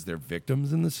because they're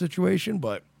victims in this situation,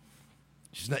 but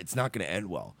it's not going to end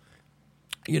well.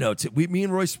 Me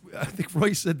and Royce, I think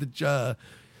Royce said that,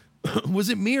 was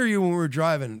it me or you when we were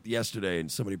driving yesterday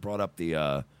and somebody brought up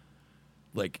the,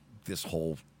 this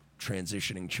whole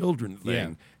transitioning children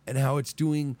thing and how it's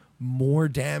doing more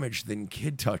damage than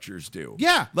kid touchers do.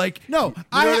 Yeah. Like, no, you know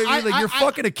what I mean? Like, you're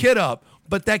fucking a kid up,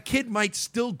 but that kid might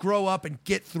still grow up and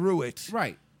get through it.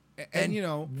 Right. And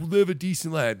live a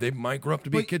decent life. They might grow up to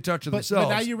be a kid toucher themselves.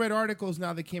 But now you read articles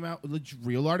now that came out,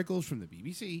 real articles from the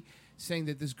BBC, saying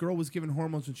that this girl was given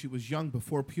hormones when she was young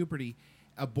before puberty,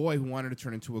 a boy who wanted to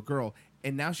turn into a girl,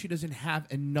 and now she doesn't have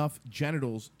enough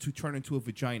genitals to turn into a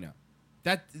vagina.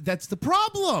 That's the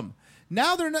problem.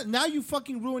 Now they're not. Now you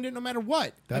fucking ruined it. No matter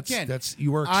what.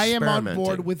 You were I am on experimenting.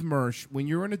 board with Mersh. When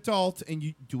you're an adult and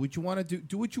you do what you want to do,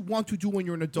 do what you want to do when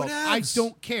you're an adult. I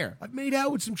don't care. I've made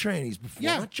out with some trannies before.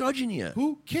 Yeah. I'm not judging you.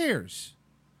 Who cares?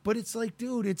 But it's like,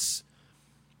 dude,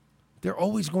 they're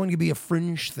always going to be a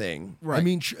fringe thing. Right. I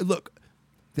mean, look,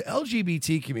 the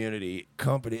LGBT community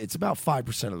company, it's about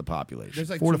 5% of the population. There's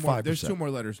like 4 to two more, 5%. There's 2 more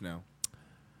letters now.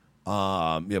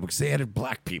 Because they added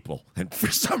black people, and for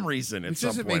some reason, at Which some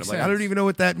doesn't point, make I'm like, I sense. don't even know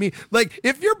what that means. Like,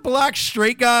 if you're black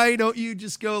straight guy, don't you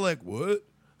just go like, what?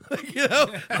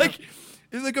 Like,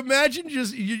 imagine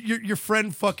just your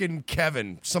friend fucking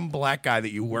Kevin, some black guy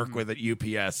that you work with at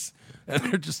UPS, and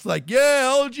they're just like,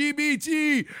 yeah,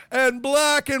 LGBT and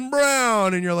black and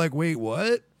brown, and you're like, wait,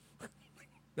 what?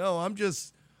 No, I'm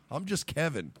just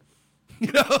Kevin.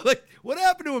 Like, what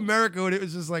happened to America when it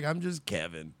was just like, I'm just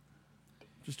Kevin.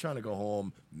 Just trying to go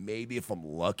home. Maybe if I'm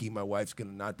lucky, my wife's going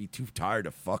to not be too tired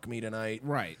to fuck me tonight.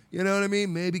 Right. You know what I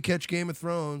mean? Maybe catch Game of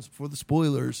Thrones for the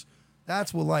spoilers.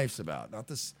 That's what life's about. Not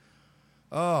this.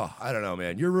 Oh, I don't know,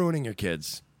 man. You're ruining your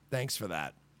kids. Thanks for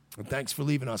that. And thanks for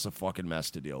leaving us a fucking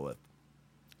mess to deal with.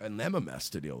 And them a mess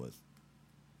to deal with.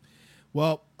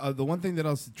 Well, the one thing that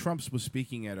else, Trump was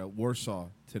speaking at Warsaw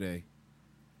today.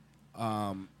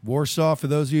 Warsaw, for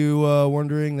those of you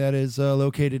wondering, that is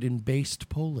located in based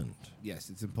Poland.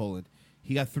 Yes, it's in Poland.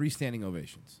 He got 3 standing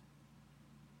ovations.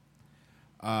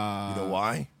 You know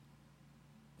why?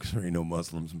 Because there ain't no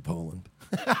Muslims in Poland.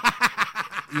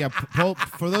 Yeah,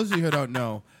 for those of you who don't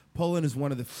know, Poland is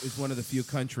one of the few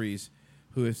countries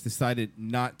who has decided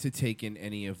not to take in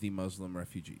any of the Muslim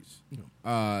refugees.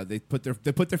 They put their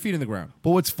feet in the ground.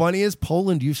 But what's funny is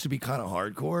Poland used to be kind of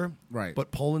hardcore. Right.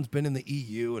 But Poland's been in the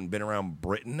EU and been around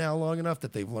Britain now long enough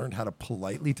that they've learned how to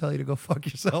politely tell you to go fuck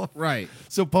yourself. Right.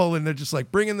 So Poland, they're just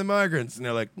like, bring in the migrants. And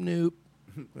they're like, nope.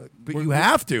 But you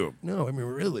have to. No, I mean,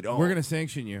 we really don't. We're going to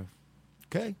sanction you.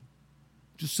 Okay.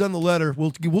 Just send the letter. We'll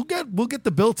get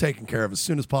the bill taken care of as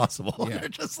soon as possible. Yeah. They're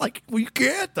just like, well, you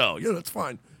can't though. Yeah, that's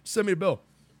fine. Just send me a bill.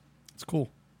 It's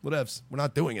cool. Whatevs. We're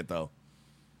not doing it though.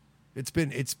 It's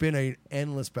been an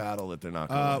endless battle that they're not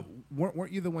going.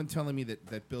 Weren't you the one telling me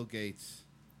that Bill Gates?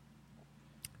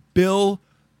 Bill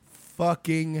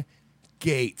fucking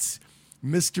Gates.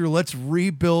 Mr. Let's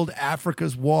rebuild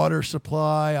Africa's water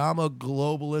supply. I'm a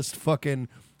globalist fucking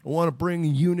I want to bring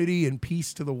unity and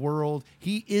peace to the world.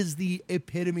 He is the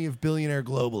epitome of billionaire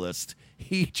globalist.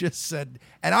 He just said,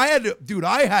 and I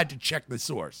had to check the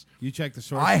source. You checked the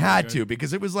source? I had to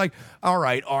because it was like, all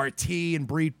right, RT and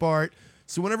Breitbart.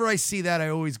 So whenever I see that, I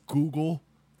always Google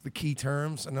the key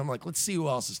terms, and I'm like, let's see who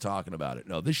else is talking about it.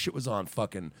 No, this shit was on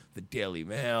fucking the Daily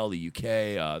Mail, the UK,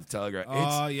 the Telegraph.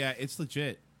 Oh, yeah, it's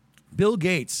legit. Bill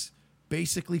Gates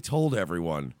basically told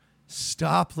everyone,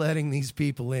 stop letting these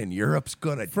people in. Europe's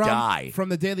going to die. From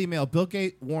the Daily Mail, Bill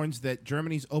Gates warns that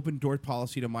Germany's open-door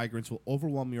policy to migrants will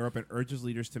overwhelm Europe and urges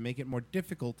leaders to make it more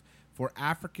difficult for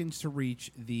Africans to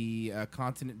reach the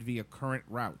continent via current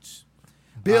routes.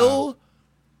 Bill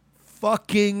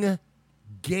fucking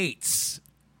Gates.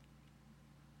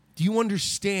 Do you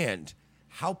understand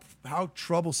how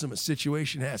troublesome a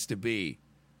situation has to be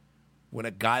when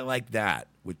a guy like that,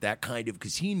 with that kind of,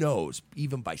 because he knows,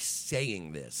 even by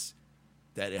saying this,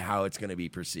 that how it's going to be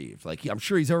perceived. Like, I'm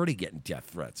sure he's already getting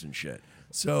death threats and shit.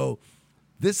 So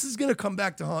this is going to come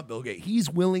back to haunt Bill Gates. He's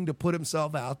willing to put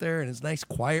himself out there in his nice,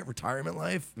 quiet retirement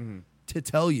life to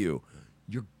tell you,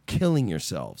 you're killing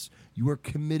yourselves. You are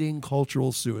committing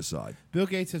cultural suicide. Bill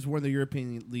Gates has warned the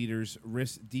European leaders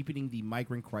risk deepening the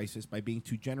migrant crisis by being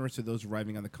too generous to those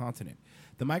arriving on the continent.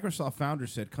 The Microsoft founder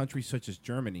said countries such as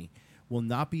Germany will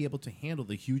not be able to handle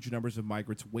the huge numbers of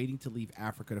migrants waiting to leave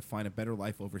Africa to find a better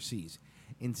life overseas.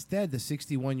 Instead, the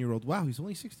 61-year-old, wow, he's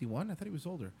only 61? I thought he was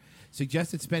older,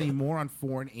 suggested spending more on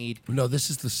foreign aid. No, this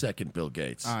is the second Bill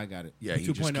Gates. I got it. Yeah, The he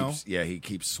 2.0? just keeps, he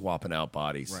keeps swapping out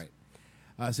bodies. Right.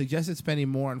 Suggested spending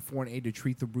more on foreign aid to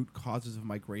treat the root causes of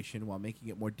migration while making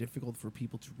it more difficult for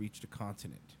people to reach the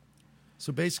continent.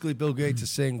 So basically, Bill Gates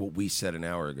is saying what we said an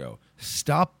hour ago.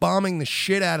 Stop bombing the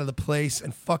shit out of the place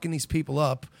and fucking these people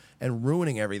up and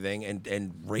ruining everything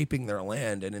and raping their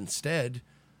land, and instead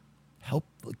help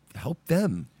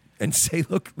them and say,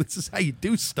 look, this is how you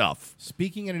do stuff.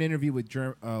 Speaking in an interview with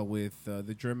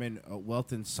the German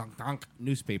Weltensonntag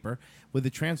newspaper with a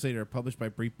translator published by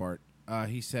Breitbart,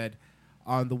 he said,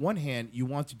 on the one hand, you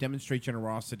want to demonstrate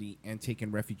generosity and take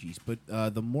in refugees, but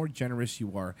the more generous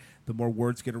you are, the more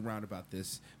words get around about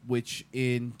this, which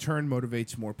in turn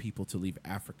motivates more people to leave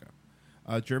Africa.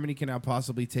 Germany can now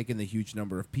possibly take in the huge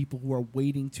number of people who are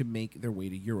waiting to make their way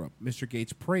to Europe. Mr.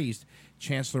 Gates praised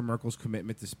Chancellor Merkel's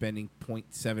commitment to spending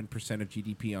 0.7% of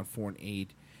GDP on foreign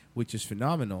aid, which is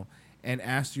phenomenal, and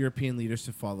asked European leaders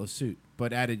to follow suit,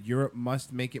 but added Europe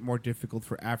must make it more difficult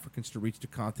for Africans to reach the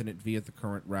continent via the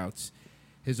current routes.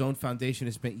 His own foundation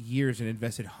has spent years and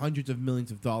invested hundreds of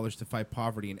millions of dollars to fight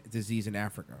poverty and disease in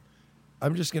Africa.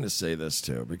 I'm just going to say this,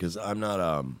 too, because I'm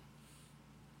not...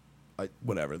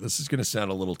 whatever. This is going to sound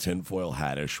a little tinfoil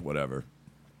hattish, whatever.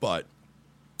 But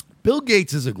Bill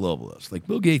Gates is a globalist. Like,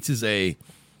 Bill Gates is a,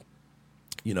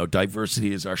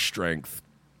 diversity is our strength.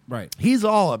 Right. He's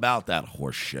all about that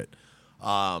horse shit.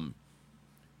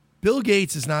 Bill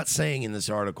Gates is not saying in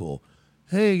this article,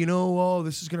 hey,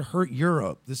 this is going to hurt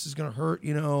Europe. This is going to hurt,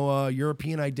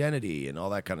 European identity and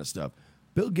all that kind of stuff.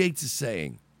 Bill Gates is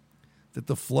saying that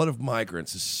the flood of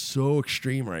migrants is so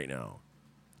extreme right now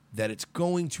that it's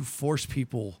going to force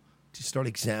people to start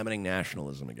examining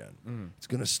nationalism again. It's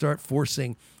going to start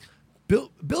forcing...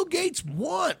 Bill Gates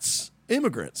wants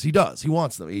immigrants. He does. He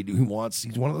wants them.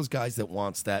 He's one of those guys that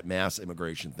wants that mass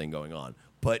immigration thing going on.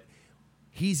 But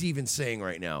he's even saying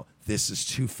right now, this is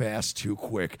too fast, too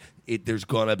quick. There's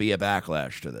going to be a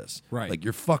backlash to this. Right. Like,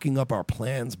 you're fucking up our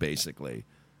plans, basically,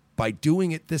 by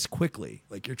doing it this quickly.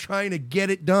 Like, you're trying to get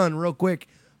it done real quick,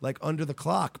 like under the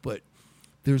clock, but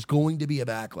there's going to be a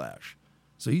backlash.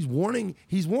 So he's warning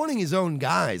his own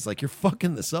guys, like, you're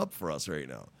fucking this up for us right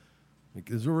now. Like,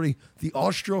 there's already, the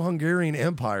Austro-Hungarian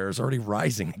Empire is already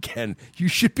rising again. You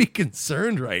should be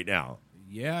concerned right now.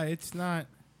 Yeah, it's not.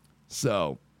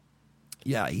 So,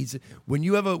 yeah, when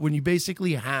you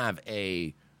basically have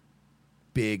a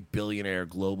big billionaire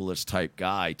globalist type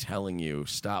guy telling you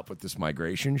stop with this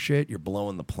migration shit. You're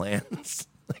blowing the plans.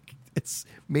 Like, it's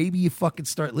maybe you fucking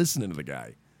start listening to the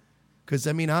guy. Because,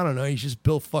 I mean, I don't know. He's just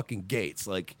Bill fucking Gates.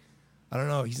 Like, I don't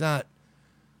know. He's not.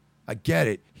 I get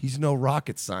it. He's no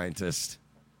rocket scientist.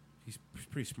 He's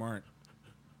pretty smart.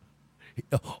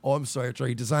 Oh, I'm sorry.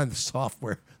 He designed the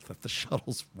software that the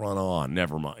shuttles run on.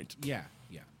 Never mind. Yeah.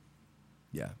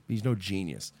 Yeah. He's no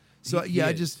genius. So, He I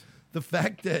is. just. The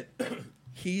fact that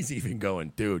he's even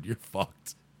going, dude, you're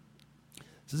fucked.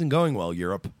 This isn't going well,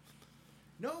 Europe.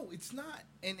 No, it's not.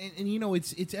 And you know,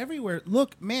 it's everywhere.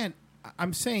 Look, man,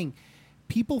 I'm saying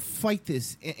people fight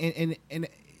this, and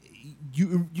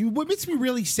you what makes me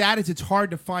really sad is it's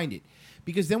hard to find it.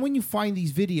 Because then when you find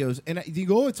these videos and you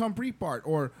go, oh, it's on Breitbart,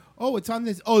 or oh, it's on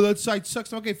this, oh, that site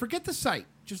sucks. Okay, forget the site.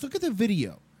 Just look at the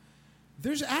video.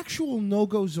 There's actual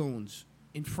no-go zones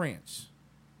in France.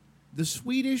 The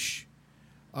Swedish,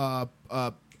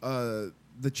 the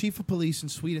chief of police in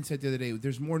Sweden said the other day,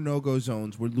 there's more no-go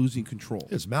zones. We're losing control.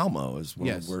 Yes, Malmo is one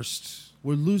of Yes. the worst.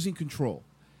 We're losing control.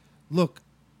 Look,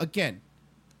 again,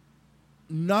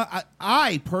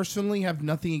 I personally have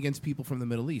nothing against people from the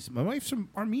Middle East. My wife's from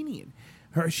Armenian.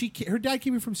 Her dad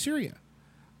came in from Syria.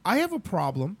 I have a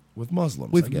problem With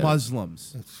Muslims. I with get it.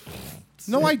 Muslims.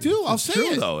 No, I do. I'll It's say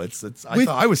true, it. though. I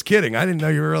thought I was kidding. I didn't know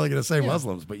you were really going to say Yeah.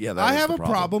 Muslims, but yeah, that I is have the a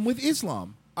problem with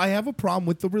Islam. I have a problem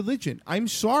with the religion. I'm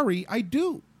sorry, I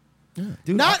do. Dude,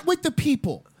 Not with the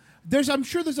people. I'm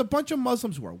sure there's a bunch of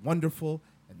Muslims who are wonderful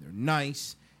and they're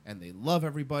nice and they love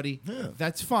everybody. Yeah.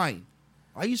 That's fine.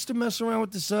 I used to mess around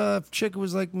with this chick who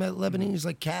was like Lebanese,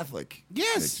 like Catholic.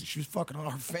 Yes. Like, she was fucking.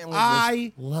 Her family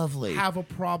I was lovely. Have a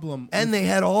problem. And they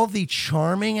had all the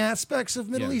charming aspects of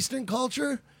Middle Yeah. Eastern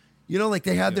culture. You know, like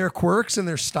they had their quirks and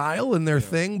their style and their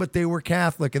thing, but they were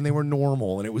Catholic and they were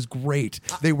normal and it was great.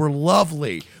 They were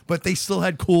lovely, but they still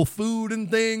had cool food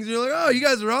and things. You're like, oh, you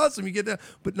guys are awesome. You get that,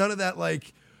 but none of that.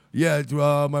 Like, yeah,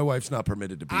 my wife's not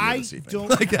permitted to be here this evening.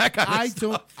 Like that kind of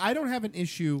stuff. I don't have an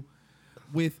issue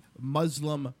with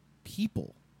Muslim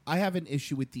people. I have an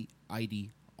issue with the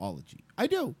ideology. I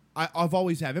do. I've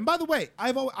always have. And by the way,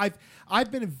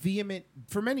 I've been a vehement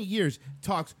for many years.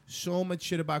 Talks so much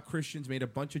shit about Christians, made a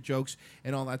bunch of jokes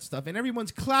and all that stuff, and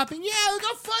everyone's clapping. Yeah, look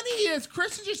how funny he is.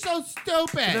 Christians are so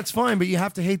stupid. But that's fine, but you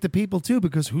have to hate the people too,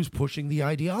 because who's pushing the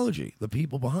ideology? The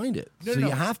people behind it. No, so no.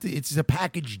 you have to. It's a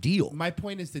package deal. My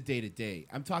point is the day to day.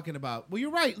 I'm talking about. Well,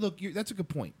 you're right. Look, that's a good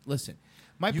point. Listen,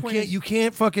 my You point can't. is You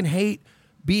can't fucking hate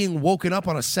being woken up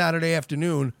on a Saturday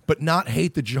afternoon, but not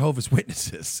hate the Jehovah's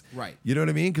Witnesses. Right. You know what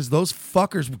I mean? Because those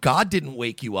fuckers, God didn't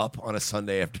wake you up on a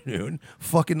Sunday afternoon.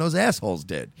 Fucking those assholes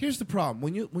did. Here's the problem: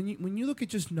 when you look at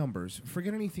just numbers,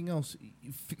 forget anything else.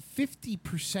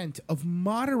 50% of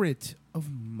moderate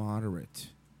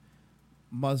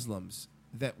Muslims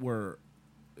that were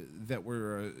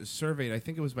surveyed, I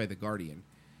think it was by the Guardian,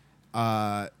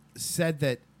 said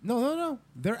that no,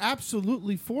 they're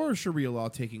absolutely for Sharia law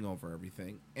taking over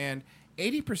everything, and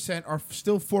 80% are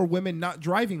still for women not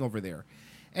driving over there.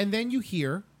 And then you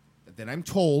hear, then I'm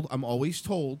always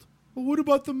told, well, what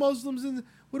about the Muslims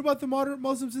what about the moderate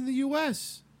Muslims in the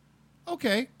U.S.?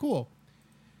 Okay, cool.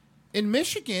 In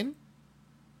Michigan,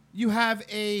 you have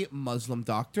a Muslim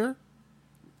doctor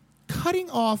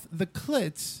cutting off the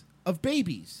clits of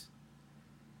babies.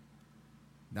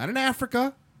 Not in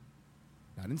Africa,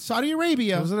 not in Saudi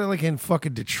Arabia. Wasn't it like in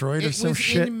fucking Detroit or It some was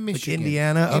shit? in Like Michigan.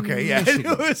 Indiana? In Okay, yeah.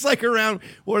 Michigan. It was like around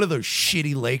one of those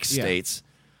shitty lake Yeah. states.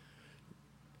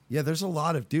 Yeah, there's a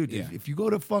lot of, dude. Yeah. If you go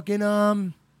to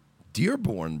fucking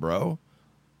Dearborn, bro.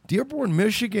 Dearborn,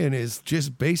 Michigan is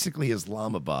just basically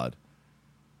Islamabad.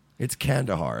 It's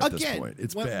Kandahar at this point.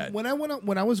 It's bad. When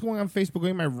I was going on Facebook,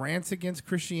 going my rants against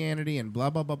Christianity and blah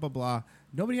blah blah blah blah,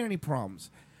 nobody had any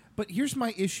problems. But here's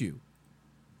my issue.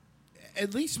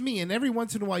 At least me, and every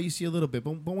once in a while you see a little bit,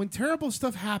 but when terrible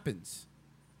stuff happens.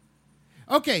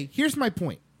 Okay, here's my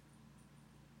point.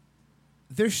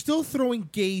 They're still throwing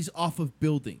gays off of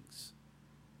buildings.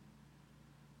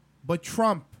 But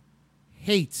Trump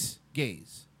hates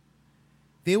gays.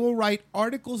 They will write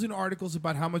articles and articles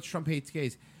about how much Trump hates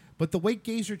gays. But the way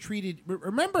gays are treated...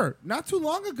 Remember, not too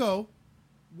long ago,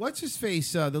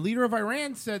 what's-his-face, the leader of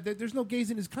Iran, said that there's no gays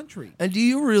in his country. And do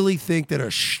you really think that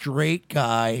a straight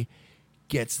guy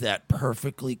gets that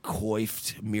perfectly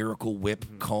coiffed Miracle Whip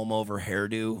comb-over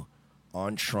hairdo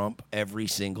on Trump every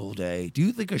single day? Do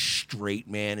you think a straight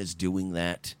man is doing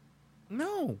that?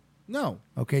 No.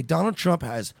 Okay, Donald Trump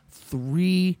has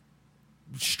 3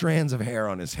 strands of hair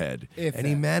on his head, If and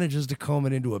he that. manages to comb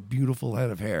it into a beautiful head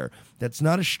of hair. That's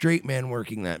not a straight man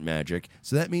working that magic.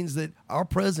 So that means that our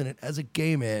president has a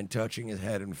gay man touching his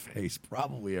head and face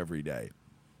probably every day.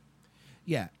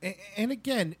 Yeah, and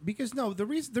again, because no, the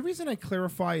reason I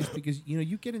clarify is because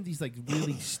you get in these like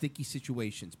really sticky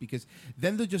situations because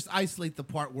then they'll just isolate the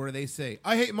part where they say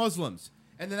I hate Muslims,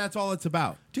 and then that's all it's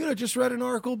about. Dude, I just read an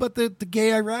article about the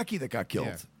gay Iraqi that got killed,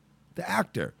 Yeah. the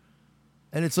actor,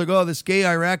 and it's like, oh, this gay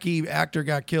Iraqi actor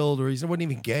got killed, or he wasn't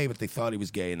even gay, but they thought he was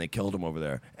gay and they killed him over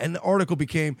there. And the article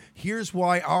became, here's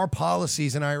why our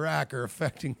policies in Iraq are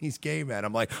affecting these gay men.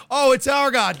 I'm like, oh, it's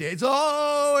our goddamn, it's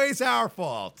always our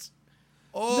fault.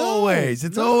 Always.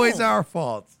 It's always our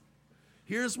fault.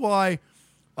 Here's why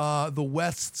the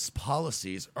West's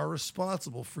policies are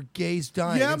responsible for gays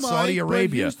dying in Saudi Arabia.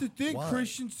 But here's the thing: Why?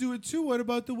 Christians do it too. What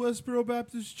about the Westboro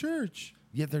Baptist Church?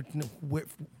 Yeah, they're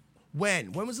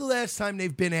when was the last time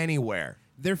they've been anywhere?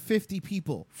 They're 50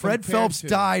 people. Fred compared Phelps to-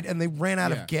 died, and they ran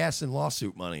out Yeah. of gas and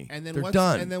lawsuit money. And then they're what's,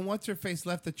 done. And then what's her face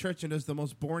left the church and does the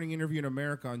most boring interview in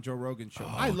America on Joe Rogan's show.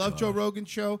 I love Joe Rogan's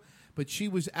show, but she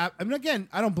was. I mean, again,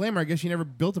 I don't blame her. I guess she never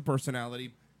built a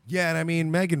personality. Yeah, and I mean,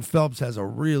 Megan Phelps has a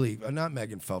really not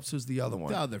Megan Phelps. Who's the other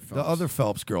one? The other Phelps. The other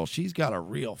Phelps girl. She's got a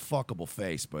real fuckable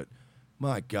face, but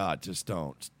my God, just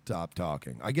don't stop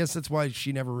talking. I guess that's why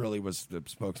she never really was the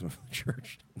spokesman for the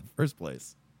church in the first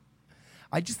place.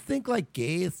 I just think like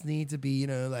gays need to be,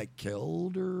 like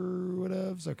killed or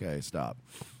whatever. Okay, stop.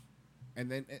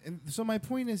 And then, and so my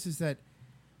point is that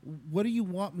what do you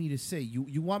want me to say?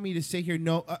 You want me to say here?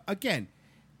 No, again.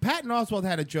 Patton Oswalt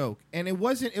had a joke, and it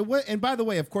wasn't. It was, and by the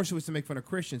way, of course, it was to make fun of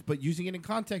Christians, but using it in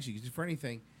context, you can use it for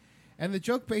anything. And the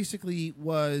joke basically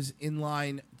was in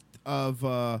line of,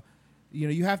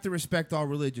 you have to respect all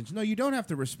religions. No, you don't have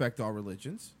to respect all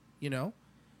religions.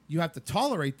 You have to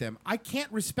tolerate them. I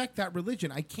can't respect that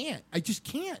religion. I can't. I just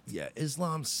can't. Yeah,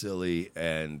 Islam's silly,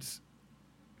 and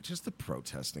just the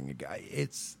protesting guy.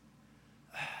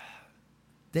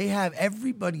 They have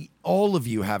everybody, all of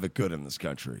you have it good in this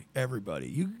country. Everybody.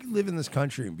 You can live in this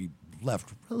country and be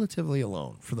left relatively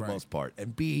alone for the most part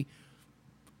and be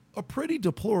a pretty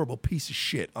deplorable piece of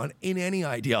shit in any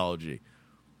ideology.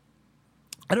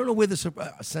 I don't know where this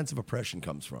sense of oppression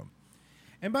comes from.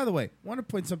 And by the way, I want to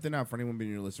point something out for anyone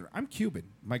being a listener. I'm Cuban.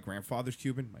 My grandfather's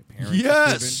Cuban. My parents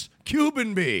Yes, are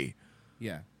Cuban bee.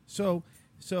 Yeah. So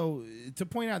to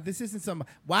point out, this isn't some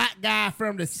white guy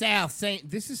from the South saying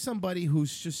this is somebody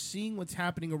who's just seeing what's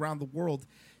happening around the world,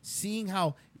 seeing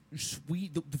how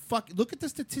look at the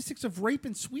statistics of rape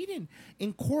in Sweden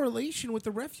in correlation with the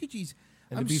refugees.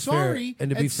 And I'm to be sorry. fair, and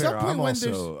to be at some fair, point I'm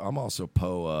when also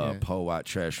Poe White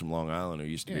Trash from Long Island, who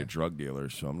used to be Yeah. a drug dealer.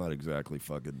 So I'm not exactly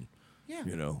fucking, Yeah.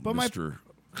 But Mr.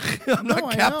 I'm not No,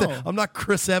 I Captain. know. I'm not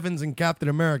Chris Evans in Captain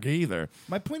America either.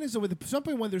 My point is that at some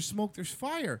point when there's smoke, there's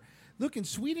fire. Look, in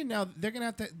Sweden now, they're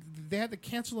going to they had to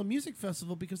cancel a music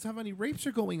festival because of how many rapes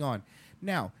are going on.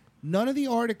 Now, none of the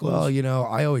articles... Well,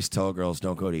 I always tell girls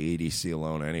don't go to EDC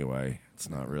alone anyway. It's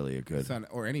not really a good...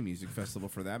 or any music festival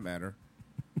for that matter.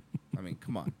 I mean,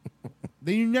 come on.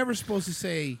 You're never supposed to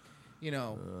say,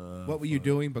 what were you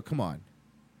doing, but come on.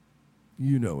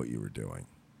 You know what you were doing.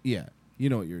 Yeah, you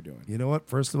know what you're doing. You know what?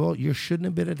 First of all, you shouldn't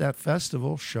have been at that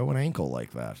festival show an ankle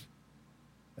like that.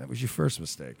 That was your first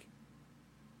mistake.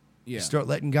 Yeah. You start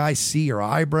letting guys see your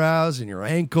eyebrows and your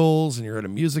ankles, and you're at a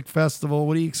music festival.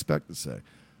 What do you expect to say?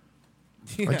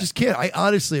 Yeah. I just can't.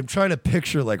 I'm trying to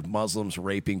picture like Muslims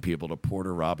raping people to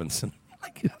Porter Robinson.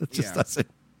 Like, it just Yeah. doesn't.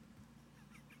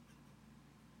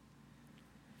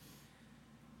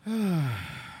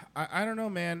 I don't know,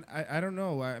 man. I don't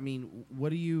know. I mean,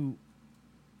 what are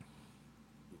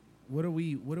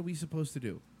we supposed to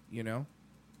do?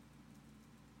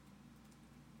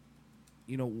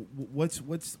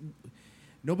 What's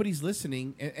nobody's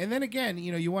listening, and then again,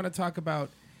 you want to talk about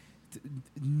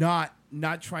not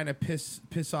trying to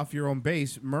piss off your own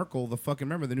base. Merkel,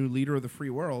 remember the new leader of the free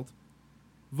world,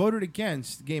 voted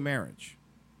against gay marriage.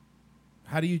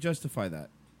 How do you justify that?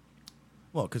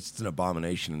 Well, because it's an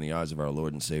abomination in the eyes of our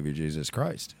Lord and Savior Jesus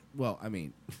Christ. Well, I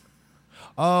mean,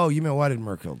 Oh, you mean why did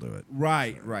Merkel do it?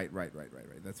 right.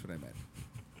 That's what I meant.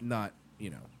 Not,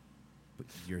 but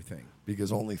your thing.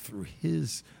 Because only through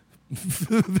his,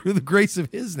 through the grace of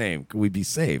his name can we be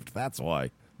saved. That's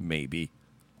why. Maybe.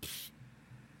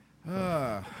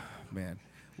 Man.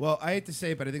 Well, I hate to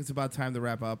say it, but I think it's about time to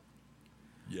wrap up.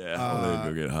 Yeah, I'm gonna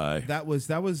go get high. That was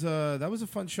a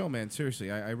fun show, man. Seriously,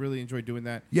 I really enjoyed doing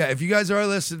that. Yeah, if you guys are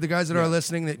listening, the guys that Yeah. are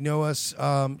listening that know us,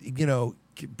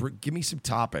 give me some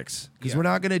topics because Yeah. we're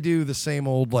not gonna do the same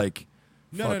old like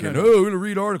No, fucking. no. Oh, we're gonna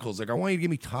read articles. Like I want you to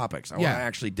give me topics. I want Yeah. to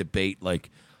actually debate like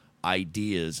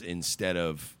ideas instead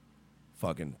of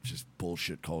fucking just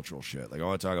bullshit cultural shit. Like I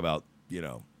want to talk about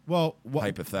Well,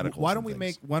 hypotheticals Why don't and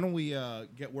we things.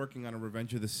 get working on a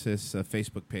Revenge of the Cis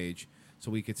Facebook page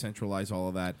so we could centralize all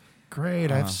of that.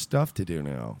 Great. I have stuff to do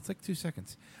now. It's like 2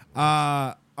 seconds.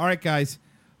 All right, guys.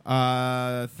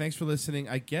 Thanks for listening.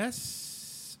 I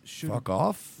guess. Fuck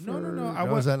off?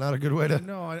 No. Is that not a good way to?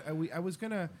 No, I was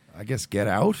gonna. I guess get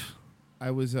out.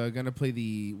 I was gonna play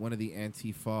one of the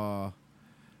Antifa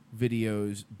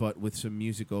videos, but with some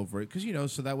music over it,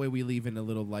 because so that way we leave in a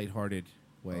little lighthearted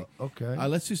way. Okay.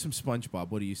 Let's do some SpongeBob.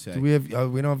 What do you say? Do we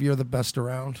have? We know if you're the best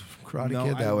around, Karate No,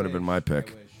 Kid. I That would have been wish. my I pick.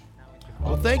 wish.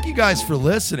 Well, thank you guys for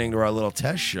listening to our little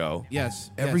test show.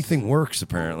 Yes. Everything works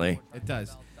apparently. It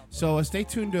does. So stay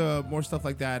tuned to more stuff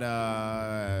like that.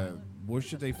 Where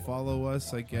should they follow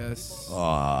us? I guess.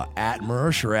 At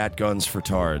Mersh or at Guns for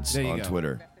Tards There you on go.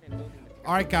 Twitter.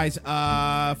 All right, guys.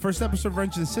 First episode of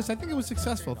Revenge of the Sith. I think it was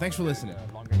successful. Thanks for listening.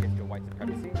 Longer history of white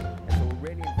supremacy, and so we're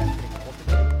really invested in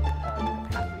cultivating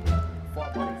capacity for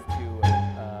our bodies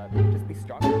to just be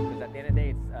stronger. Because at the end of the day,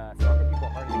 it's stronger people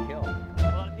harder to kill.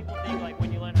 A lot of people think like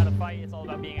when you learn how to fight, it's all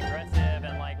about being aggressive